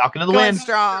done, just talking to the Going wind.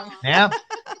 strong. Yeah,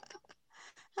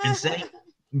 insane.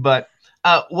 But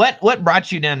what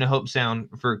brought you down to Hope Sound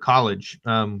for college?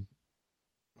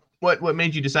 What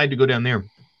made you decide to go down there?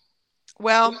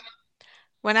 Well,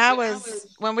 when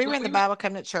we were in the Bible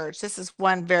Covenant Church, this is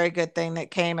one very good thing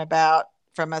that came about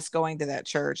from us going to that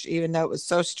church, even though it was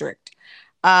so strict.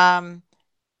 Um,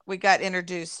 we got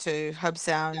introduced to Hope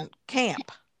Sound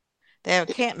Camp. They have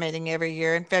a camp meeting every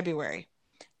year in February,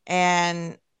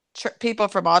 and people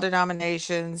from all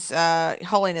denominations,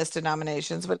 holiness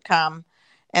denominations, would come,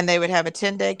 and they would have a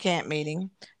 10-day camp meeting.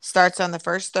 Starts on the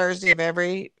first Thursday of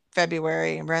every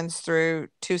February and runs through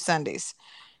 2 Sundays.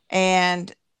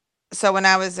 And so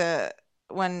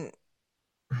when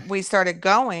we started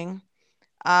going,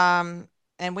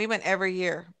 and we went every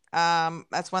year.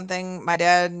 That's one thing. My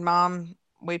dad and mom,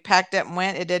 we packed up and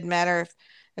went. It didn't matter if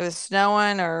it was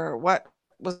snowing or what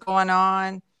was going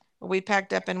on. We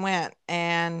packed up and went.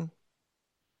 And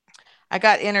I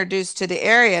got introduced to the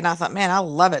area, and I thought, man, I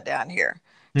love it down here.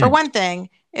 For Hmm. one thing,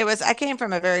 I came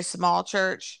from a very small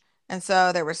church, and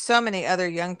so there were so many other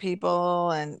young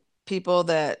people and people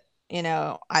that,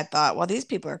 I thought, well, these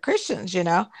people are Christians.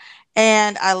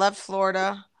 And I loved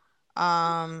Florida.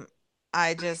 Um,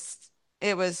 I just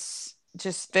it was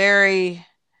just very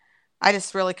I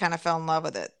just really kind of fell in love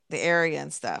with it, the area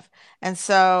and stuff. And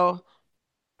so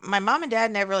my mom and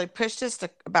dad never really pushed us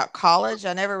about college.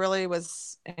 I never really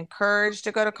was encouraged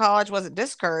to go to college. Wasn't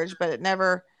discouraged, but it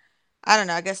never, I don't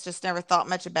know, I guess just never thought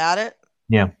much about it.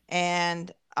 Yeah.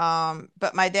 And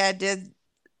but my dad did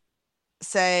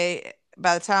say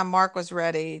by the time Mark was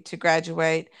ready to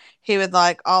graduate, he would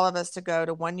like all of us to go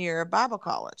to 1 year of Bible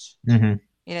college. Hmm.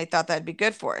 He thought that'd be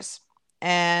good for us.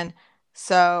 And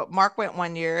so Mark went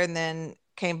 1 year and then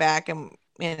came back and,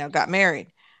 got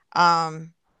married.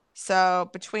 Um, so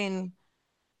between,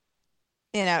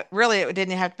 really it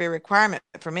didn't have to be a requirement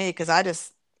for me because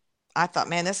I thought,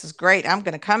 man, this is great. I'm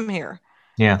going to come here.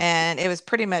 Yeah. And it was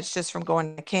pretty much just from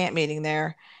going to camp meeting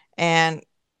there and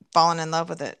falling in love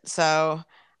with it. So,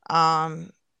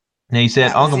 um, Now you said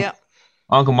that was Uncle it.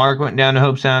 Uncle Mark went down to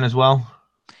Hope Sound as well.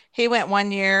 He went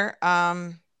 1 year.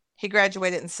 He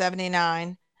graduated in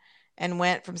 79 and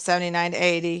went from 79 to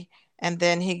 80. And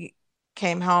then he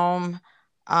came home,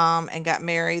 and got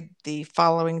married the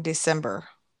following December.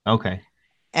 Okay.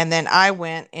 And then I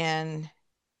went in,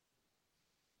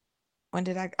 when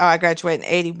did I? Oh, I graduated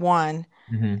in 81.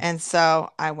 Hmm. And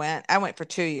so I went for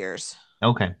 2 years.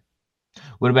 Okay.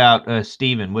 What about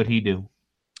Steven? What'd he do?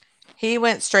 He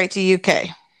went straight to UK.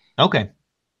 Okay.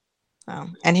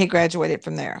 And he graduated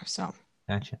from there. So,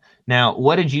 Gotcha. Now,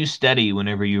 what did you study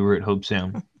whenever you were at Hope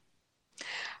Sound?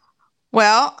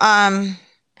 well,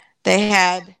 they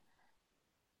had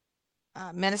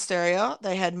ministerial,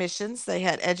 they had missions, they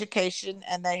had education,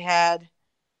 and they had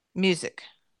music.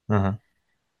 Uh-huh.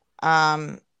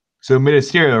 Um, So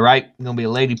ministerial, right? You're gonna be a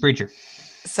lady preacher.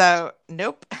 so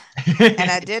nope.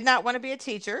 And I did not want to be a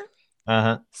teacher.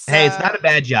 Uh-huh. Hey, it's not So, a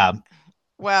bad job.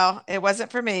 well, it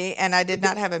wasn't for me, and I did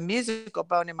not have a musical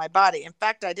bone in my body. In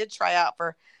fact, I did try out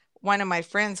for one of my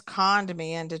friends conned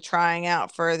me into trying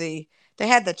out for they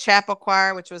had the chapel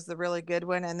choir, which was the really good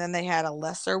one, and then they had a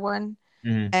lesser one.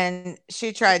 Hmm. And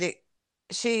she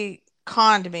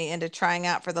conned me into trying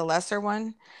out for the lesser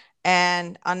one.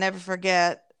 And I'll never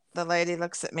forget, the lady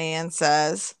looks at me and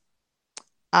says,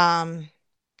 um,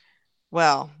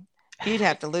 well, you'd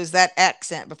have to lose that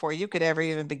accent before you could ever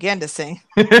even begin to sing.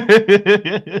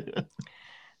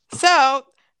 So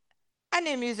I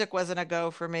knew music wasn't a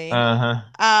go for me. Uh-huh.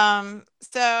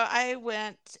 So I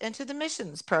went into the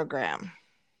missions program.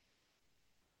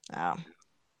 Um,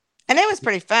 and it was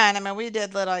pretty fun. I mean, we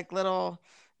did little,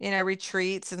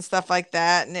 retreats and stuff like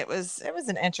that, and it was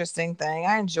an interesting thing.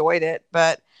 I enjoyed it,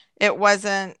 but it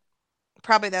wasn't,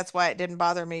 probably that's why it didn't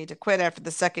bother me to quit after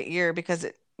the second year, because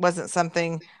it wasn't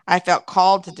something I felt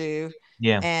called to do,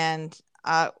 Yeah. and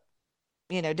I,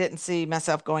 didn't see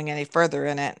myself going any further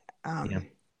in it. Yeah.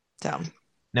 So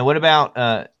Now, what about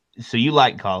so you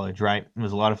like college, right? It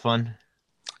was a lot of fun.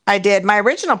 I did. My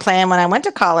original plan when I went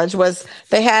to college was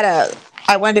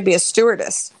I wanted to be a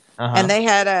stewardess, and Uh-huh. they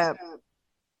had a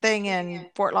thing in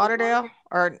Fort Lauderdale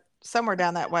or somewhere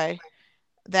down that way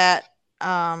that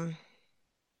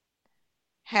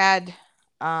had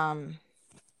um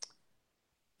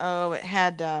oh, it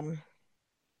had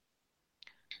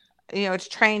it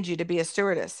trained you to be a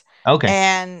stewardess. Okay.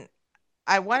 And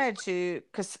I wanted to,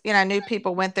 because I knew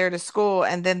people went there to school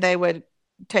and then they would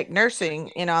take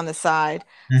nursing, on the side.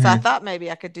 So I Mm-hmm. thought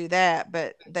maybe I could do that,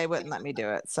 but they wouldn't let me do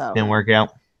it. So Didn't work out.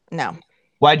 no,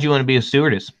 Why'd you want to be a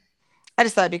stewardess? I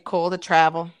just thought it'd be cool to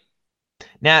travel.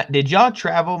 Now, did y'all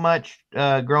travel much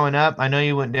growing up? I know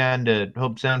you went down to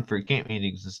Hope Sound for camp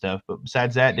meetings and stuff, but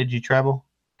besides that, did you travel?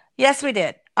 Yes, we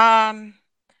did.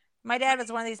 My dad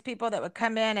was one of these people that would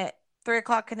come in at 3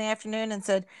 o'clock in the afternoon and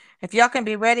said, "If y'all can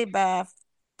be ready by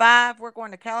 5, we're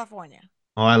going to California."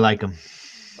 Oh, I like them.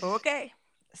 Okay.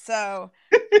 So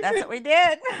that's what we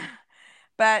did.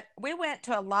 But we went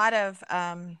to a lot of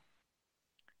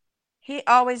he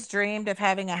always dreamed of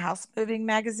having a house moving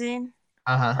magazine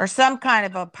Uh-huh. or some kind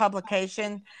of a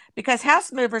publication because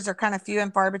house movers are kind of few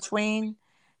and far between.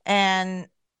 And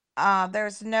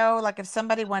there's no, like, if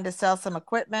somebody wanted to sell some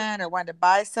equipment or wanted to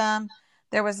buy some,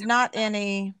 there was not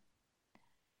any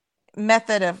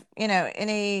method of,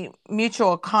 any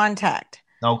mutual contact.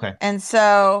 Okay. And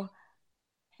so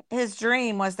his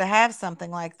dream was to have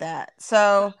something like that.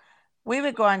 So we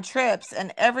would go on trips,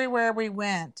 and everywhere we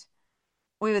went,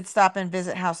 we would stop and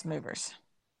visit house movers.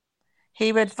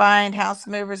 He would find house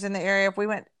movers in the area. If we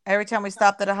went, every time we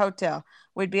stopped at a hotel,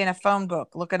 we'd be in a phone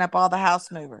book looking up all the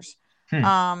house movers. Hmm.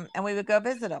 And we would go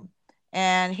visit them.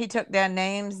 And he took down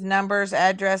names, numbers,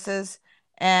 addresses,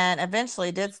 and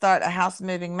eventually did start a house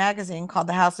moving magazine called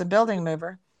the House and Building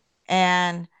Mover.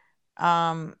 And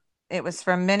um, it was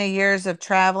from many years of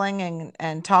traveling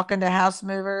and talking to house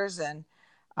movers and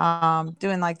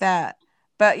doing like that.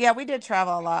 But yeah, we did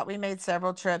travel a lot. We made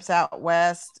several trips out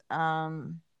west.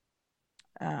 Um,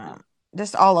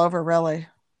 just all over, really.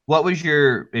 What was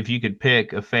your, if you could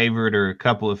pick a favorite or a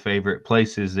couple of favorite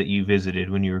places that you visited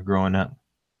when you were growing up?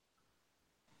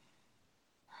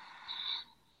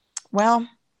 Well,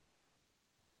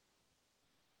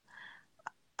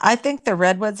 I think the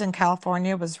redwoods in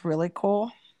California was really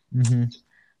cool. Mm-hmm.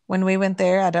 When we went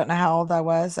there, I don't know how old I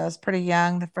was. I was pretty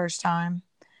young the first time.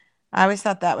 I always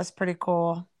thought that was pretty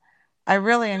cool. I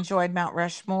really enjoyed Mount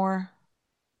Rushmore.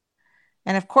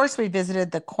 And of course, we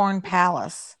visited the Corn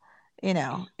Palace,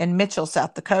 in Mitchell,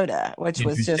 South Dakota, which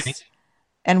was Interesting. just,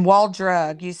 and Wall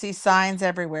Drug. You see signs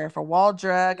everywhere for Wall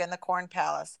Drug and the Corn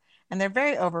Palace, and they're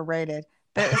very overrated.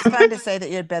 But it was fun to say that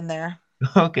you had been there.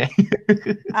 Okay.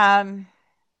 Um,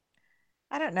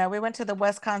 I don't know. We went to the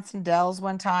Wisconsin Dells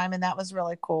one time, and that was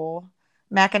really cool.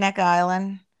 Mackinac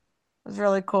Island was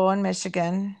really cool in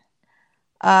Michigan.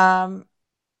 Um,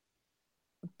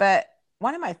 but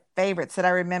one of my favorites that I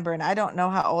remember, and I don't know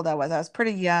how old I was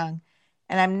pretty young,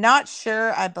 and I'm not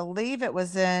sure. I believe it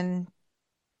was in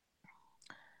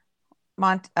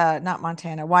not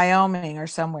Montana, Wyoming or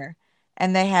somewhere,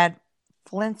 and they had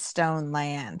Flintstone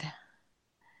land,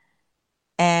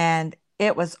 and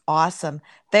it was awesome.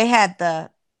 They had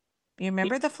you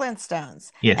remember the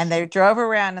Flintstones, and Yes. they drove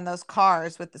around in those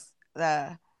cars with the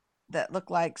that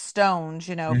looked like stones,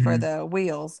 for Mm-hmm. the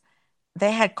wheels.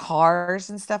 They had cars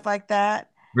and stuff like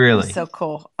that. It was Really? so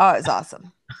cool. Oh, it was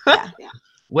awesome. Yeah.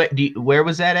 Where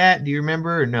was that at? Do you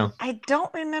remember or no? I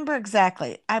don't remember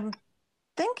exactly. I'm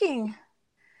thinking,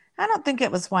 I don't think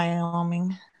it was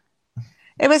Wyoming.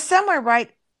 It was somewhere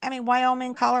right, I mean,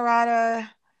 Wyoming, Colorado,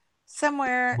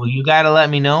 somewhere. Well, you got to let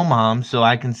me know, Mom, so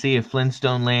I can see if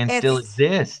Flintstone Land still It's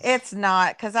exists. it's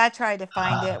not because I tried to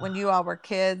find it when Ah, you all were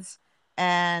kids,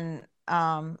 and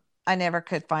I never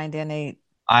could find any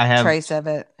I have trace of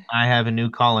it. I have a new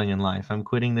calling in life. I'm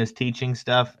quitting this teaching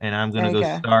stuff and I'm There gonna you go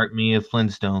go. start me a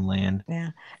Flintstone Land.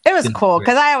 Yeah. It It's was gonna be cool great.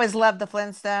 because I always loved the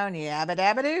Flintstone, yabba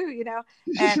dabba doo,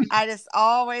 and I just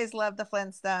always loved the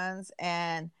Flintstones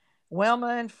and Wilma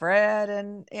and Fred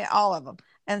and all of them.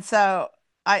 And so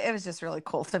it was just really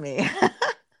cool to me.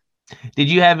 Did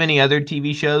you have any other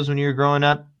TV shows when you were growing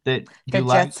up that The you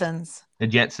liked? Jetsons. The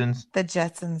Jetsons. The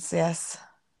Jetsons, yes.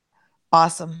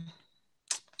 Awesome.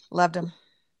 Loved them.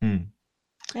 Hmm.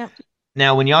 Yep.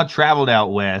 Now, when y'all traveled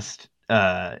out west,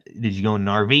 did you go in an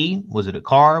RV? Was it a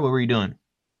car? What were you doing?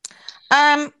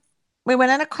 Um, we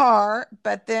went in a car,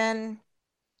 but then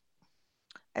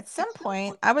at some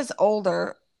point I was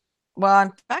older. Well,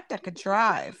 in fact, I could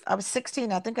drive. I was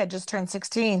 16. I think I just turned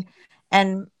 16.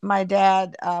 And my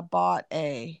dad bought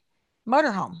a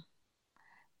motorhome.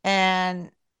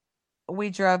 And we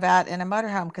drove out in a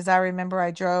motorhome because I remember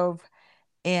I drove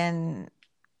in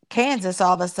Kansas.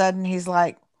 All of a sudden, he's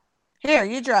like, "Here,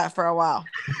 you drive for a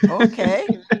while." Okay.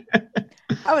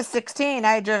 I was 16.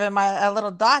 I had driven my a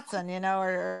little Datsun,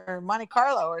 or Monte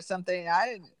Carlo or something. I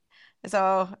didn't.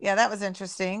 So yeah, that was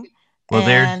interesting. Well,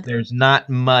 And there's not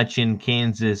much in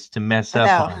Kansas to mess up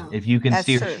no, on. If you can that's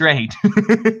steer true. straight,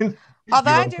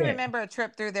 Although you're I do okay. remember a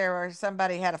trip through there where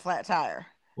somebody had a flat tire.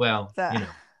 Well, So,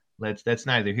 let's that's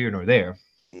neither here nor there.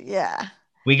 yeah.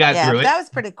 We got Yeah, through but it. that was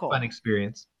pretty Fun cool.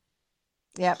 experience.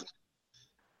 Yep.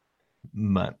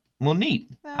 But well, neat.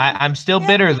 So, I'm still yep.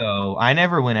 bitter though. I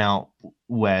never went out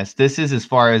west. This is as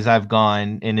far as I've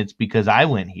gone, and it's because I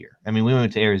went here. I mean, we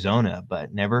went to Arizona,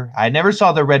 but never. I never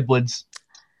saw the redwoods.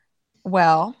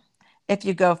 Well, if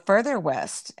you go further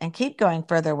west and keep going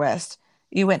further west,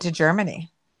 you went to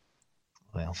Germany.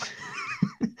 Well,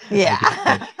 I guess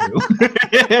Yeah. that's true.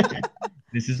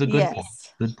 This is a good point.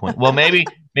 Yes. Good point. Well, maybe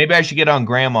I should get on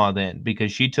grandma then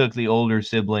because she took the older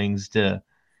siblings to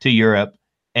Europe,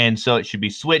 and so it should be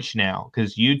switched now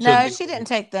because you took No, the she didn't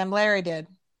take them. Larry did.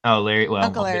 oh Larry. Well,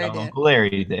 Uncle I'll get Larry on did. Uncle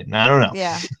Larry then. I don't know.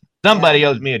 Yeah. Yeah. Somebody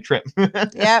owes me a trip.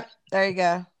 Yep. There you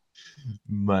go.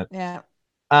 But Yeah.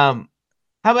 um,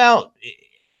 how about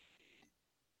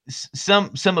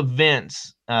some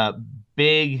events?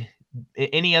 Big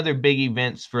any other big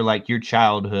events for like your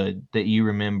childhood that you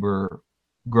remember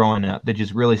growing up that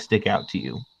just really stick out to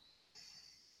you?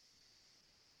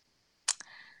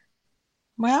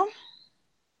 Well,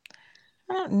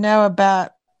 I don't know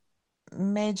about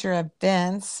major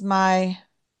events. I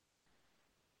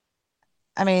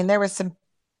mean, there was some,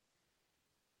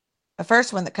 the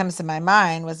first one that comes to my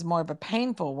mind was more of a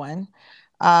painful one.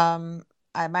 Um,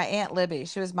 my Aunt Libby,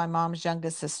 she was my mom's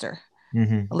youngest sister.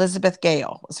 Mm-hmm. Elizabeth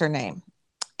Gale was her name.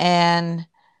 And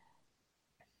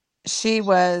she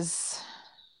was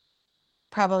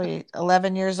probably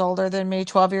 11 years older than me,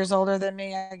 12 years older than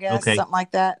me, I guess, Okay. something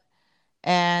like that.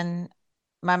 And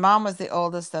my mom was the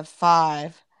oldest of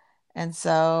five. And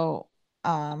so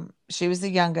she was the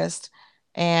youngest.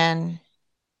 And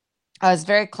I was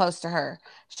very close to her.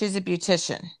 She's a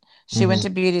beautician. She went Mm-hmm.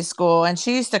 to beauty school and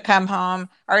she used to come home,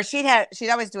 or she'd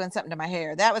always doing something to my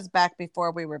hair. That was back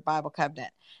before we were Bible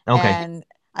covenant Okay. and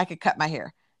I could cut my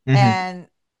hair. Mm-hmm. And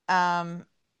um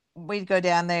we'd go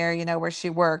down there, where she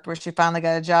worked, where she finally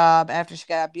got a job after she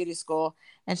got out of beauty school.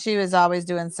 And she was always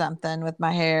doing something with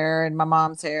my hair and my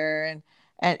mom's hair.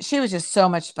 And she was just so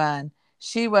much fun.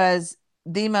 She was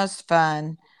the most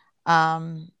fun.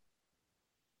 Um,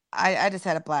 I just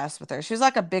had a blast with her. She was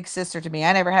like a big sister to me.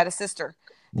 I never had a sister.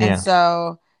 And Yeah.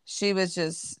 so she was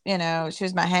just, she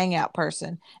was my hangout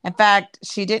person. In fact,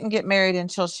 she didn't get married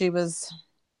until she was,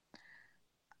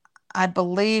 I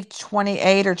believe,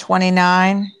 28 or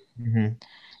 29. Mm-hmm.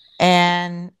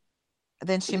 And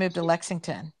then she moved to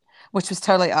Lexington, which was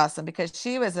totally awesome because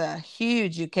she was a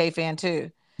huge UK fan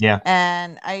too. Yeah.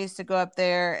 And I used to go up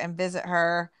there and visit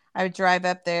her. I would drive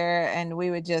up there and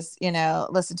we would just,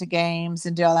 listen to games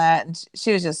and do all that. And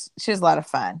she was a lot of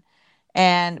fun.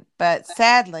 But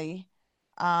sadly,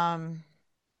 um,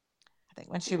 I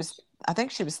think when she was, I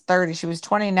think she was 30, she was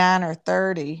 29 or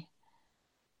 30.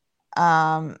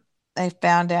 Um, they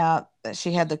found out that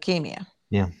she had leukemia.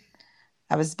 Yeah.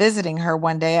 I was visiting her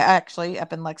one day, actually,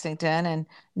 up in Lexington, and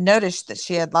noticed that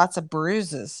she had lots of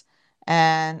bruises.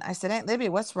 And I said, Aunt Libby,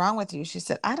 what's wrong with you? She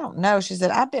said, I don't know. She said,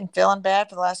 I've been feeling bad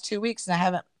for the last 2 weeks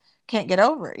and can't get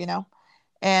over it.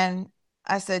 And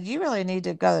I said, you really need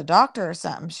to go to the doctor or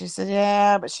something. She said,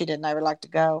 yeah, but she didn't ever like to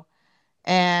go.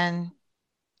 And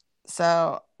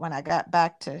so when I got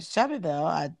back to Shelbyville,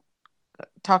 I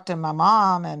talked to my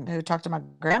mom and who talked to my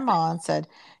grandma and said,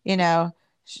 you know,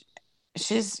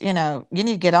 she's, you need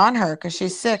to get on her because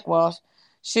she's sick. Well,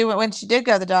 she went when she did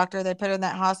go to the doctor, they put her in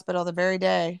that hospital the very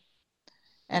day.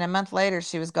 And a month later,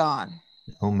 she was gone.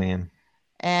 Oh man.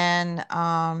 And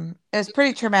it was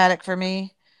pretty traumatic for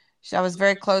me. I was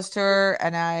very close to her,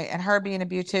 and her being a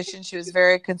beautician, she was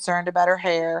very concerned about her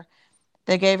hair.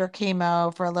 They gave her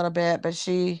chemo for a little bit, but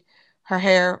her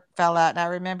hair fell out. And I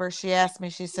remember she asked me,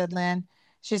 she said, Lynn,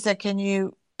 she said, can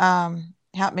you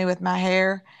help me with my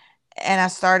hair? And I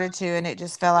started to, and it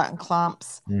just fell out in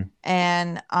clumps. Mm.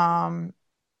 And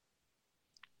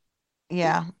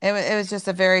yeah, it was just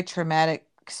a very traumatic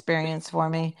experience for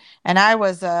me. And I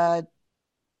was a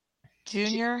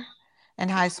junior in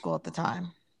high school at the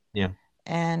time. Yeah.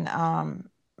 And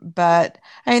but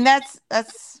I mean that's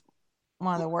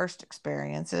one of the worst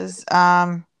experiences.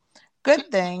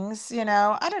 Good things,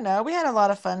 I don't know. We had a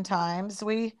lot of fun times.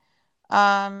 We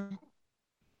um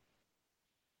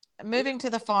moving to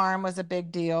the farm was a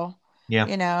big deal, Yeah.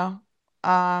 you know.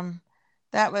 Um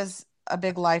that was a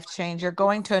big life changer.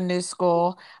 Going to a new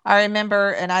school. I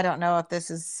remember, and I don't know if this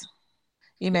is,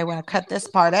 you may want to cut this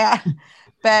part out,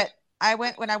 but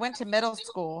when I went to middle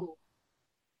school,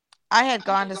 I had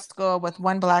gone to school with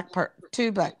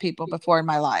two black people before in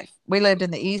my life. We lived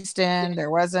in the East End. There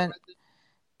wasn't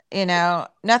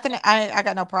Nothing. I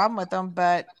got no problem with them,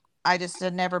 but I just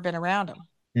had never been around them.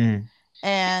 Mm.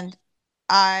 And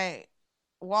I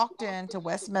walked into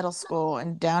West Middle School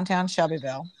in downtown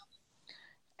Shelbyville,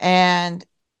 and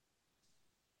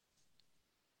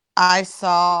I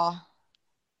saw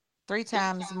three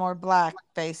times more black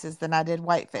faces than I did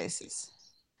white faces.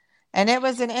 And it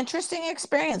was an interesting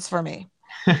experience for me.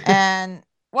 And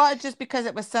well, just because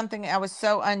it was something I was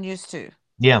so unused to.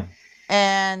 Yeah.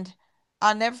 And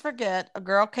I'll never forget, a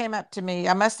girl came up to me.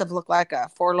 I must have looked like a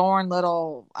forlorn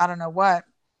little, I don't know what.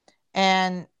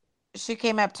 And she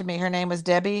came up to me. Her name was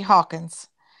Debbie Hawkins.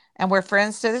 And we're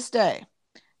friends to this day.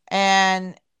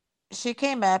 And she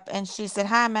came up and she said,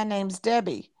 "Hi, my name's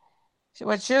Debbie." She said,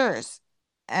 "What's yours?"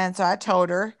 And so I told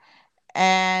her,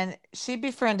 and she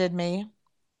befriended me.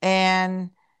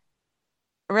 And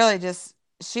really just,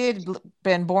 she had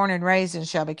been born and raised in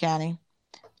Shelby County.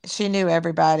 She knew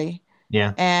everybody.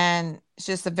 Yeah. And she's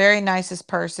just the very nicest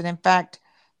person. In fact,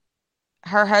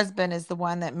 her husband is the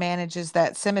one that manages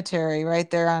that cemetery right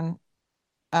there on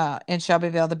in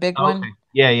Shelbyville, the big Okay. one.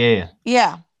 Yeah, yeah, yeah.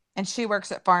 Yeah. And she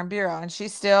works at Farm Bureau, and she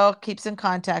still keeps in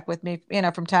contact with me,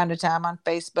 from time to time on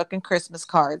Facebook and Christmas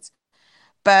cards.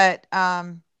 But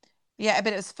yeah,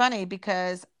 but it was funny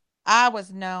because I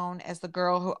was known as the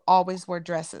girl who always wore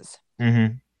dresses.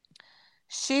 Mm-hmm.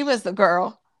 She was the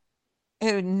girl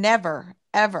who never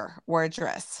ever wore a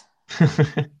dress.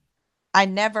 I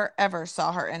never ever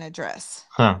saw her in a dress.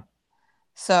 Huh.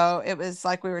 So it was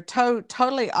like we were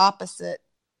totally opposite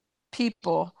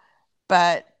people,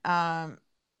 but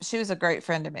she was a great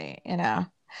friend to me.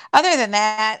 Other than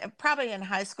that, probably in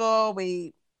high school,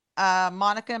 we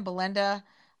Monica and Belinda,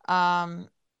 um,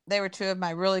 they were two of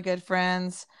my really good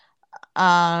friends.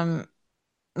 Um,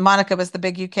 Monica was the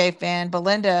big UK fan.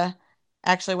 Belinda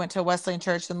actually went to a Wesleyan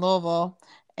church in Louisville,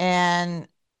 and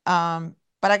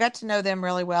but I got to know them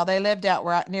really well. They lived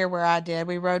out near where I did.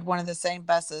 We rode one of the same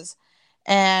buses,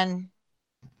 and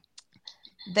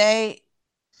they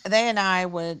they and I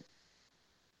would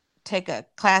take a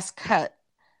class cut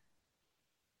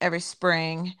every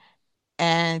spring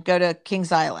and go to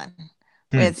Kings Island.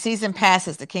 We Hmm. had season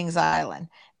passes to Kings Island,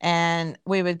 and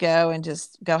we would go and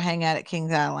just go hang out at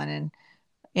Kings Island,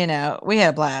 and we had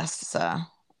a blast. So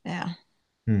yeah.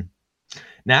 Hmm.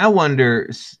 Now I wonder,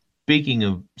 speaking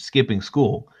of skipping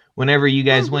school, whenever you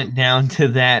guys went down to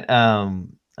that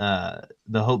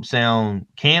the Hope Sound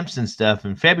camps and stuff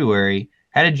in February,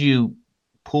 how did you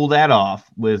pull that off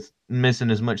with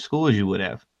missing as much school as you would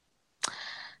have?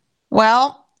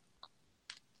 Well,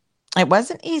 it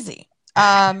wasn't easy.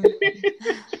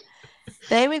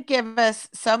 They would give us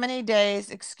so many days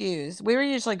excuse. We were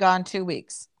usually gone 2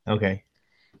 weeks, Okay.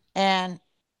 and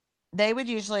they would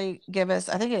usually give us,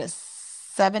 I think it is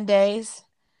 7 days.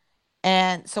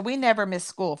 And so we never missed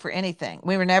school for anything.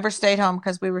 We were never stayed home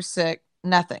because we were sick,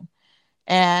 nothing.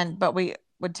 But we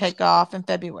would take off in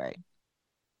February.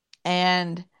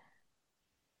 And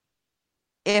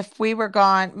if we were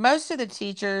gone, most of the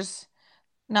teachers,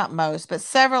 not most, but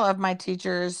several of my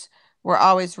teachers were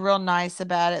always real nice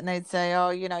about it. And they'd say, "Oh,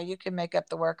 you can make up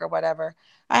the work or whatever."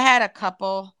 I had a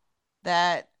couple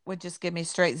that would just give me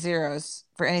straight zeros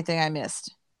for anything I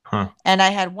missed. Huh. And I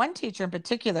had one teacher in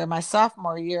particular, my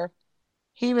sophomore year,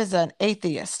 he was an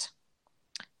atheist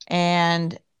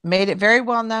and made it very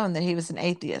well known that he was an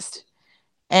atheist.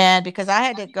 And because I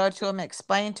had to go to him and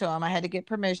explain to him, I had to get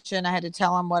permission. I had to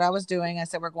tell him what I was doing. I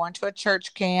said, "We're going to a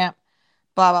church camp,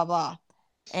 blah, blah, blah."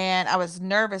 And I was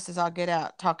nervous as I'll get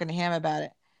out talking to him about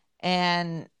it.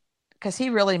 And because he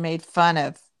really made fun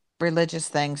of religious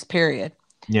things, period.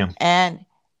 Yeah. And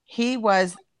he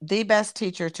was the best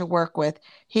teacher to work with.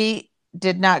 He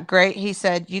did not grade. He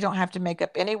said, "You don't have to make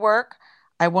up any work.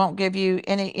 I won't give you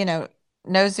any,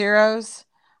 no zeros.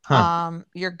 Huh.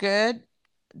 You're good.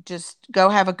 Just go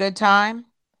have a good time."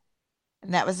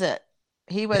 And that was it.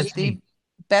 He was That's the neat.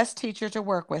 best teacher to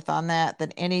work with on that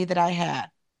than any that I had.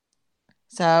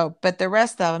 So, but the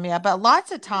rest of them, yeah. But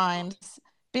lots of times,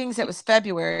 being as it was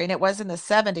February and it was in the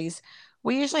 70s,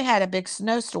 we usually had a big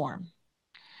snowstorm.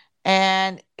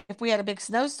 And if we had a big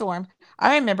snowstorm,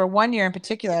 I remember one year in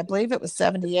particular, I believe it was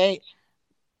 78,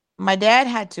 my dad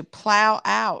had to plow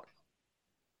out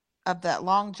of that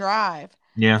long drive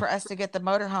Yeah. for us to get the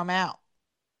motorhome out.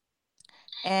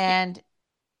 And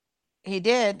he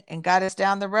did and got us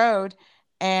down the road.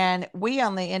 And we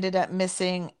only ended up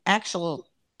missing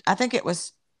I think it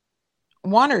was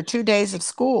 1 or 2 days of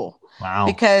school Wow.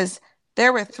 because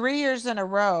there were 3 years in a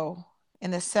row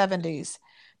in the 70s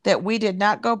that we did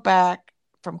not go back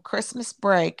from Christmas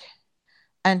break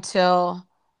until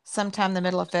sometime the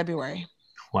middle of February.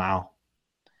 Wow.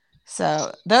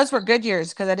 So those were good years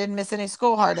because I didn't miss any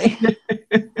school hardly.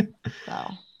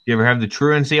 So You ever have the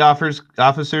truancy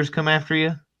officers come after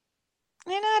you?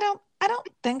 I don't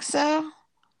think so.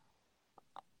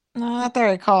 No, not that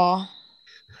I recall.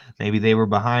 Maybe they were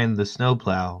behind the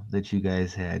snowplow that you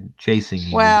guys had chasing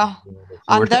you. Well,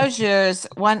 on Florida. those years,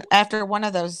 one after one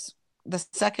of those, the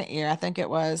second year, I think it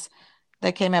was,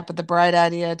 they came up with the bright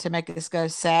idea to make us go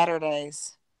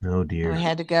Saturdays, Oh and we dear.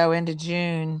 had to go into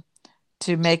June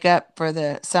to make up for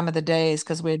the some of the days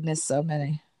because we had missed so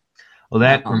many. Well,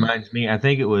 that Um, reminds me. I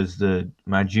think it was the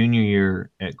my junior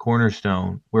year at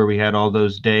Cornerstone where we had all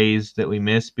those days that we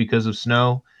missed because of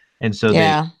snow, and so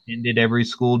they yeah. ended every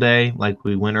school day. Like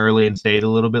we went early and stayed a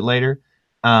little bit later,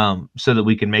 so that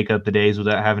we could make up the days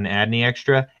without having to add any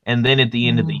extra. And then at the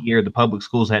end of the Mm. year, the public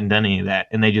schools hadn't done any of that,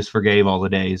 and they just forgave all the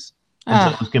days, and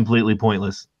so it was Oh, completely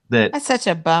pointless. That that's such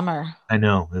a bummer. I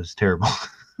know it was terrible.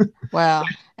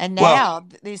 Well, and Well, now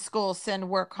these schools send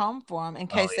work home for them in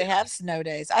oh case they yeah, have snow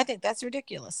days. I think that's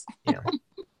ridiculous. yeah.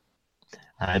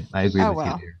 I agree Oh with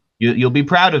you well. there. You'll be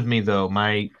proud of me though.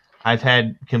 I've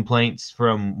had complaints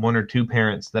from one or two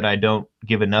parents that I don't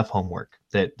give enough homework,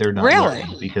 that they're not Really?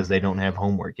 learning because they don't have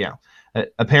homework. Yeah.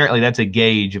 Apparently that's a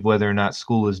gauge of whether or not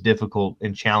school is difficult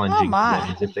and Oh challenging to them my.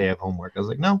 is if they have homework. I was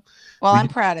like, no, Well, we I'm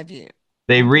just, proud of you.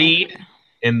 they I'm proud of read you.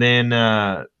 and then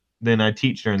I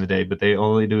teach during the day, but they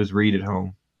all they do is read at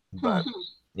home. Hmm. But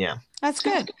yeah. That's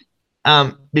good.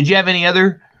 Did you have any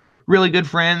other really good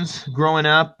friends growing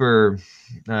up or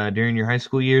during your high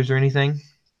school years or anything?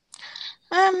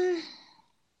 Um,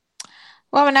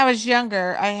 well, when I was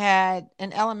younger, I had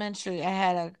in elementary, I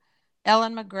had a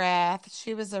Ellen McGrath.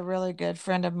 She was a really good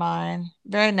friend of mine,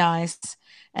 very nice.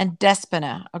 And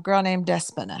Despina, a girl named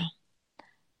Despina.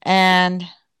 And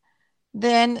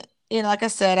then, like I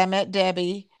said, I met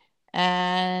Debbie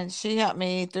and she helped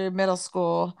me through middle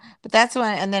school. But that's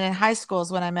when, and then in high school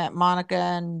is when I met Monica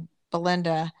and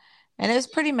Belinda. And it was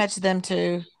pretty much them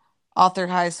two all through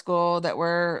high school that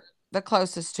were the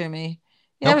closest to me.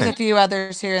 There was Okay. a few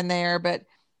others here and there, but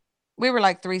we were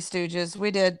like Three Stooges.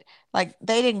 We did like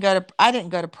they didn't go to I didn't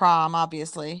go to prom,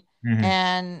 obviously. Hmm.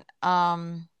 And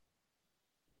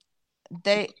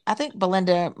I think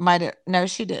Belinda might have no,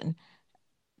 she didn't.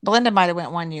 Belinda might have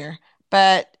went one year,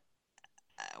 but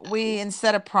we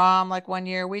instead of prom like one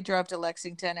year we drove to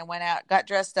Lexington and went out, got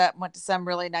dressed up, went to some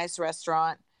really nice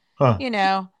restaurant. Huh. you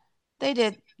know they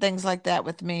did things like that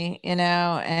with me,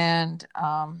 and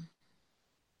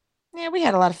yeah, we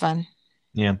had a lot of fun.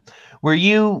 Yeah. Were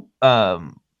you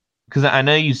because I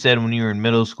know you said when you were in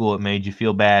middle school it made you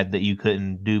feel bad that you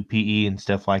couldn't do PE and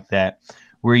stuff like that.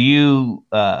 Were you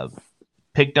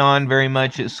picked on very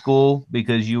much at school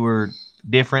because you were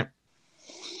different?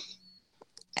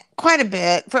 Quite a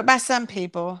bit for by some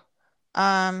people.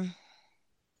 um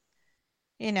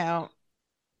you know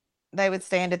they would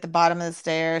stand at the bottom of the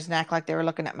stairs and act like they were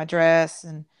looking at my dress,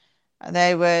 and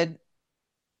they would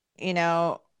you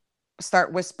know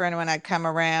start whispering when I'd come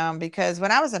around, because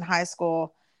when I was in high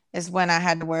school is when I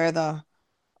had to wear the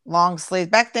long sleeves.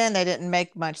 Back then, they didn't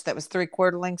make much that was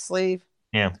 3/4 length sleeve.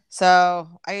 Yeah. So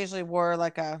I usually wore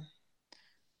like a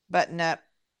button up,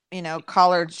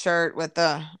 collared shirt with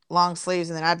the long sleeves,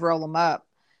 and then I'd roll them up.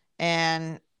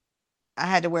 And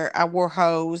I wore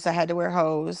hose. I had to wear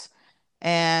hose.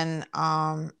 And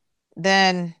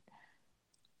then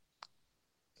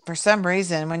for some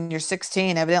reason, when you're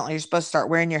 16, evidently you're supposed to start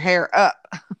wearing your hair up.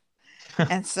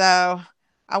 And so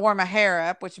I wore my hair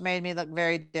up, which made me look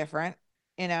very different,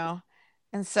 you know.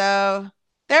 And so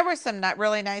there were some not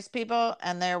really nice people,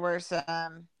 and there were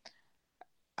some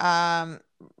um,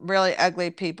 really ugly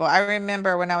people. I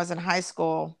remember when I was in high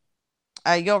school,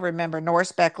 you'll remember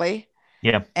Norris Beckley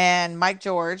Yeah. and Mike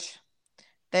George.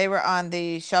 They were on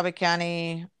the Shelby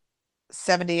County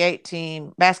 78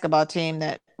 team, basketball team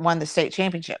that won the state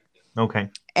championship. Okay.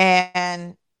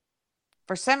 And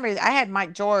for some reason, I had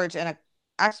Mike George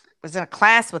I was in a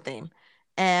class with him,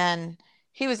 and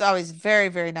he was always very,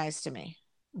 very nice to me,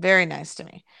 very nice to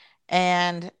me.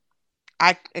 And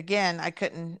I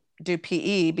couldn't do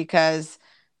PE because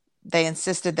they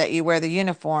insisted that you wear the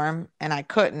uniform, and I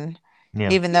couldn't, Yeah.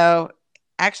 even though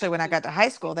actually when I got to high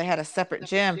school, they had a separate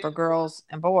gym for girls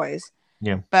and boys,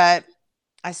 Yeah. but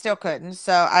I still couldn't.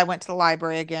 So I went to the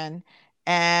library again,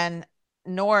 and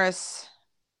Norris,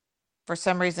 for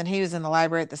some reason, he was in the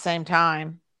library at the same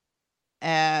time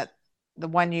at the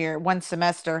one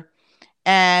semester,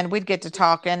 and we'd get to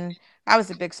talking. I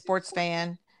was a big sports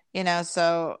fan,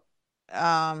 so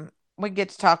we'd get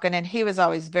to talking, and he was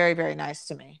always very, very nice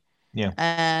to me. Yeah.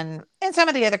 And some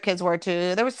of the other kids were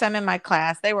too. There were some in my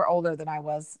class. They were older than I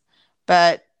was,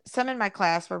 but some in my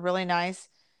class were really nice.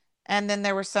 And then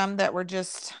there were some that were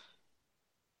just,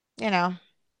 you know,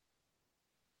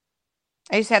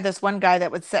 I used to have this one guy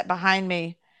that would sit behind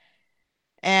me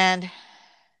and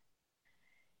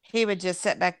he would just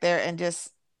sit back there and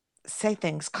just say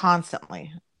things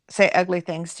constantly, say ugly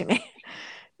things to me.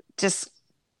 Just,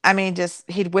 I mean, just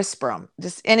he'd whisper them,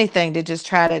 just anything to just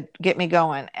try to get me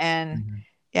going. And Mhm.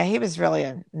 yeah, he was really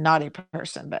a naughty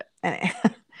person, but anyway,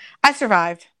 I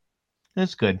survived.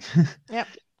 That's good. Yep.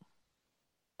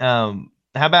 How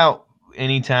about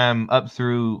any time up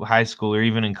through high school or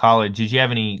even in college? Did you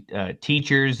have any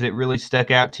teachers that really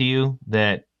stuck out to you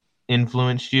that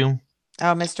influenced you?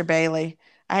 Oh, Mr. Bailey.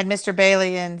 I had Mr.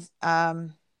 Bailey in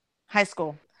high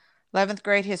school, 11th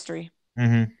grade history.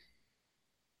 Mm-hmm.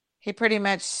 He pretty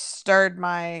much stirred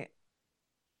my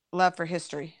love for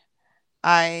history.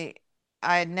 I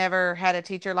I had never had a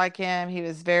teacher like him. He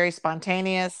was very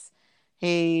spontaneous.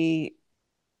 He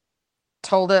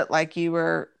told it like you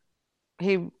were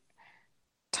he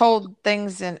told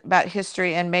things about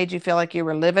history and made you feel like you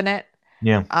were living it.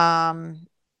 Yeah. Um,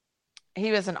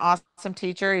 he was an awesome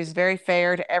teacher. He's very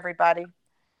fair to everybody,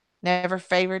 never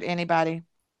favored anybody.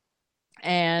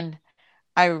 And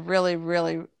I really,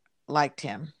 really liked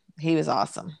him. He was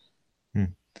awesome. Hmm.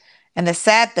 And the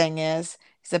sad thing is,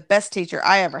 he's the best teacher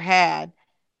I ever had.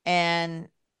 And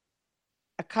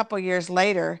a couple years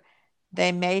later,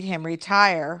 they made him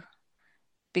retire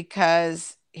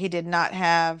because he did not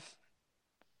have,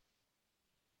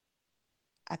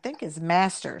 I think, his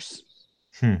master's.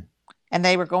 Hmm. And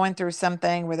they were going through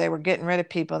something where they were getting rid of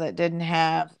people that didn't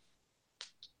have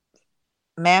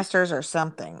masters or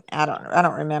something. I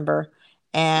don't remember.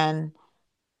 And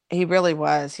he really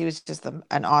was. He was just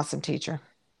an awesome teacher.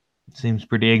 Seems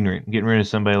pretty ignorant getting rid of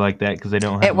somebody like that because they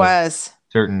don't It have a was.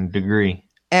 certain degree.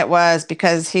 It was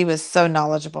because he was so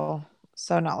knowledgeable.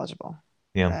 So knowledgeable.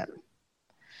 Yeah. But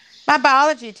my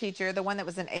biology teacher, the one that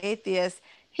was an atheist,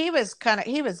 he was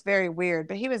very weird,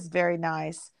 but he was very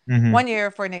nice. Mm-hmm. One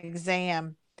year for an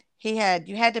exam, you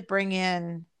had to bring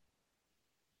in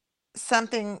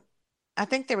something. I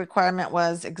think the requirement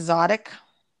was exotic,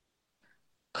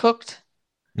 cooked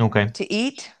Okay. to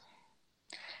eat,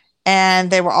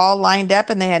 and they were all lined up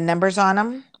and they had numbers on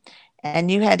them, and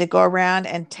you had to go around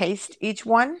and taste each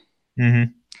one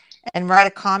Mm-hmm. and write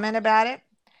a comment about it.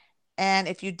 And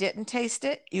if you didn't taste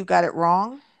it, you got it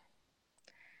wrong.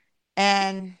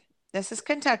 And this is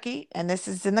Kentucky, and this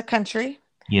is in the country.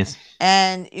 Yes.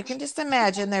 And you can just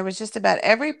imagine there was just about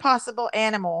every possible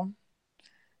animal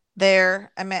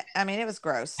there. I mean, it was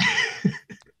gross.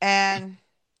 And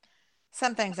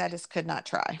some things I just could not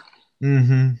try.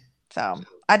 Mm-hmm. So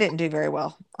I didn't do very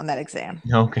well on that exam.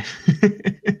 Okay.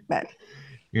 But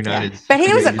You're not yeah, as but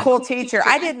he was a good as. cool teacher.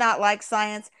 I did not like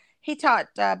science. He taught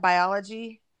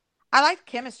biology. I liked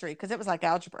chemistry because it was like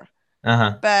algebra.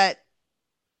 Uh-huh. But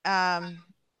um,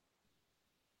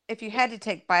 if you had to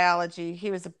take biology,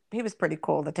 he was pretty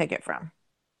cool to take it from.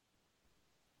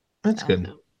 That's So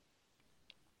good.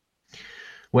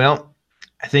 Well,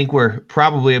 I think we're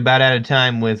probably about out of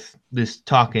time with this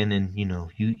talking, and you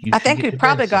I should think get we've to bed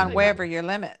probably gone someday. way over your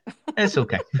limit, That's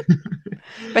okay.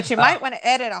 but you uh, might want to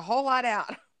edit a whole lot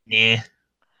out. yeah,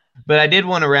 but I did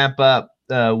want to wrap up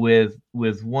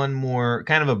with one more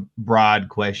kind of a broad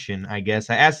question. I guess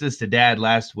I asked this to Dad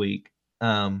last week,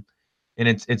 and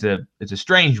it's a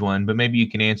strange one, but maybe you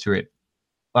can answer it.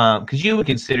 Because you would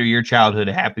consider your childhood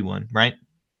a happy one, right?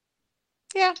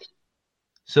 Yeah.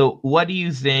 So, what do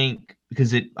you think?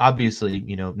 Because it obviously,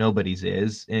 nobody's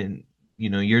is, and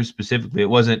yours specifically, it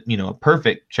wasn't, a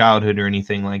perfect childhood or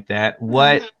anything like that.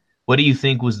 No. What do you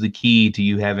think was the key to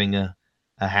you having a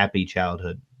happy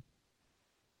childhood?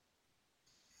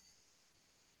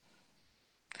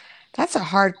 That's a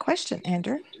hard question,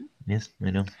 Andrew. Yes,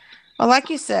 I know. Well, like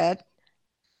you said,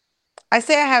 I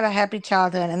say I have a happy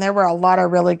childhood, and there were a lot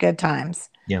of really good times.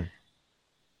 Yeah.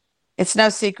 It's no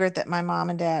secret that my mom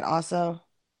and dad also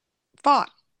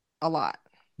fought a lot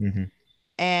Mm-hmm.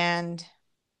 and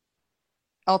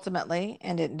ultimately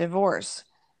ended in divorce.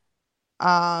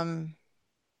 Um,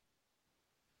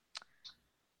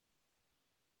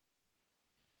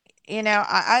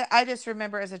 I just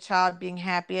remember as a child being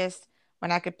happiest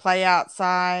when I could play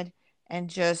outside and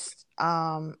just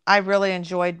I really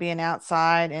enjoyed being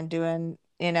outside and doing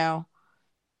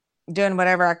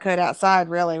whatever I could outside,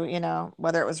 really,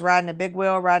 whether it was riding a big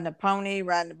wheel, riding a pony,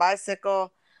 riding a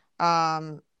bicycle,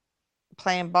 um,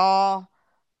 playing ball,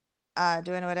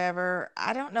 doing whatever.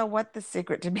 I don't know what the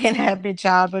secret to being a happy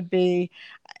child would be.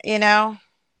 You know,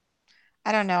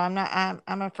 I don't know.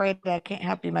 I'm afraid that I can't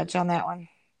help you much on that one.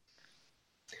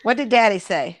 What did Daddy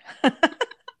say?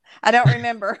 I don't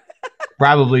remember.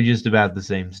 Probably just about the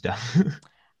same stuff.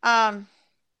 Um,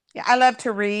 yeah, I love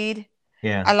to read.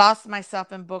 Yeah. I lost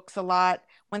myself in books a lot.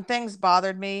 When things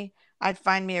bothered me, I'd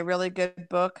find me a really good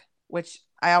book, which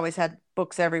I always had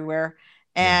books everywhere,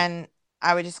 Yeah. and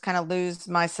I would just kind of lose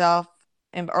myself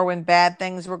or when bad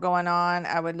things were going on,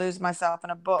 I would lose myself in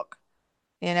a book,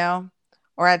 you know,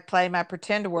 or I'd play my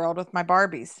pretend world with my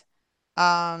Barbies.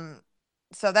 Um,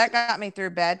 so that got me through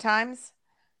bad times.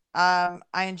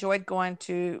 I enjoyed going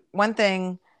to one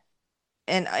thing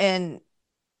in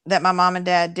that my mom and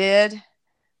dad did.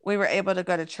 We were able to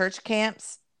go to church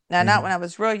camps. Now, not when Hmm. I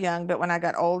was real young, but when I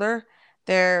got older,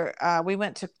 we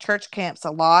went to church camps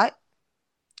a lot,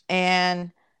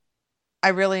 and I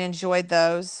really enjoyed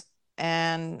those.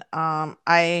 And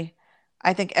I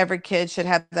think every kid should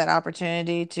have that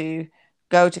opportunity to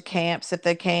go to camps if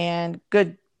they can,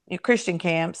 good Christian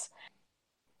camps.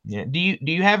 Yeah. Do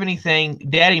you have anything?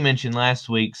 Daddy mentioned last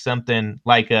week something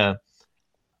like a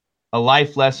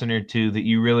life lesson or two that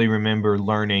you really remember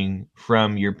learning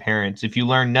from your parents. If you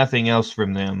learn nothing else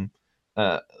from them,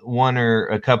 one or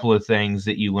a couple of things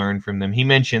that you learned from them. He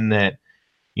mentioned that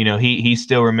he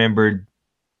still remembered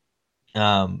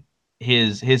um,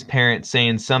 his parents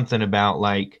saying something about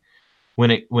like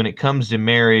when it comes to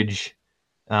marriage,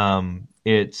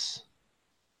 it's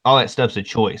all that stuff's a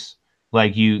choice.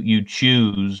 Like you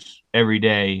choose every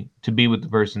day to be with the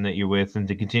person that you're with and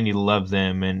to continue to love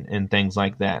them and things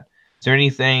like that. Is there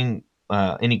anything,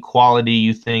 any quality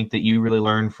you think that you really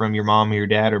learned from your mom or your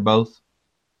dad or both?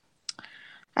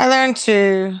 I learned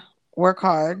to work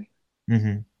hard.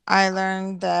 Hmm. I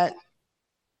learned that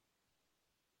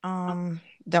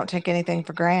don't take anything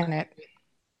for granted.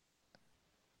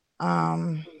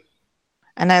 Um,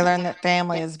 and I learned that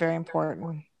family is very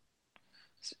important.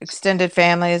 Extended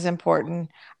family is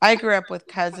important. I grew up with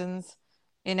cousins.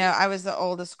 You know, I was the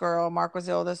oldest girl. Mark was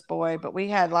the oldest boy, but we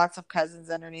had lots of cousins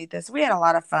underneath us. We had a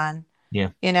lot of fun, Yeah,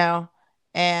 you know,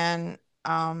 and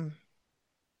um,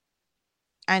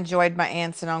 I enjoyed my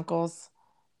aunts and uncles.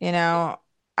 You know,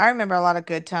 I remember a lot of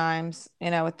good times,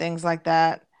 with things like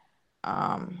that.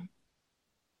 Um,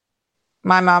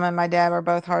 my mom and my dad were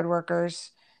both hard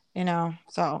workers,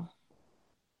 so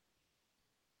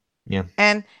yeah,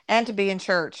 and to be in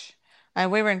church.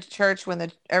 And we were in church when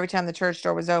the every time the church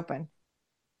door was open.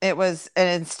 It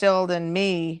instilled in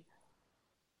me,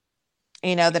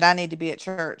 that I need to be at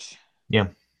church, yeah.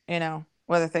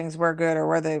 whether things were good or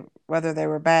whether they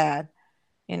were bad,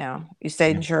 you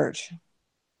stayed Yeah. in church.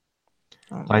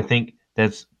 So I Um, think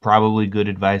that's probably good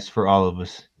advice for all of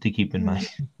us to keep in mm, mind.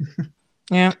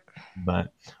 yeah.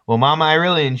 But well, Mama, I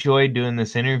really enjoyed doing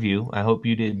this interview. I hope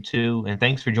you did too. And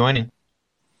thanks for joining.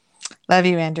 Love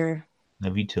you, Andrew.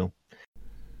 Love you too.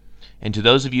 And to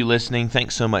those of you listening,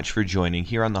 thanks so much for joining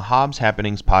here on the Hobbs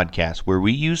Happenings podcast, where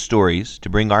we use stories to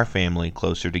bring our family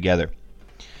closer together.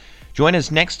 Join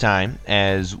us next time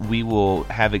as we will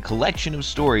have a collection of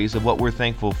stories of what we're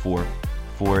thankful for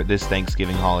this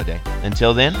Thanksgiving holiday.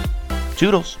 Until then,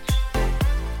 toodles.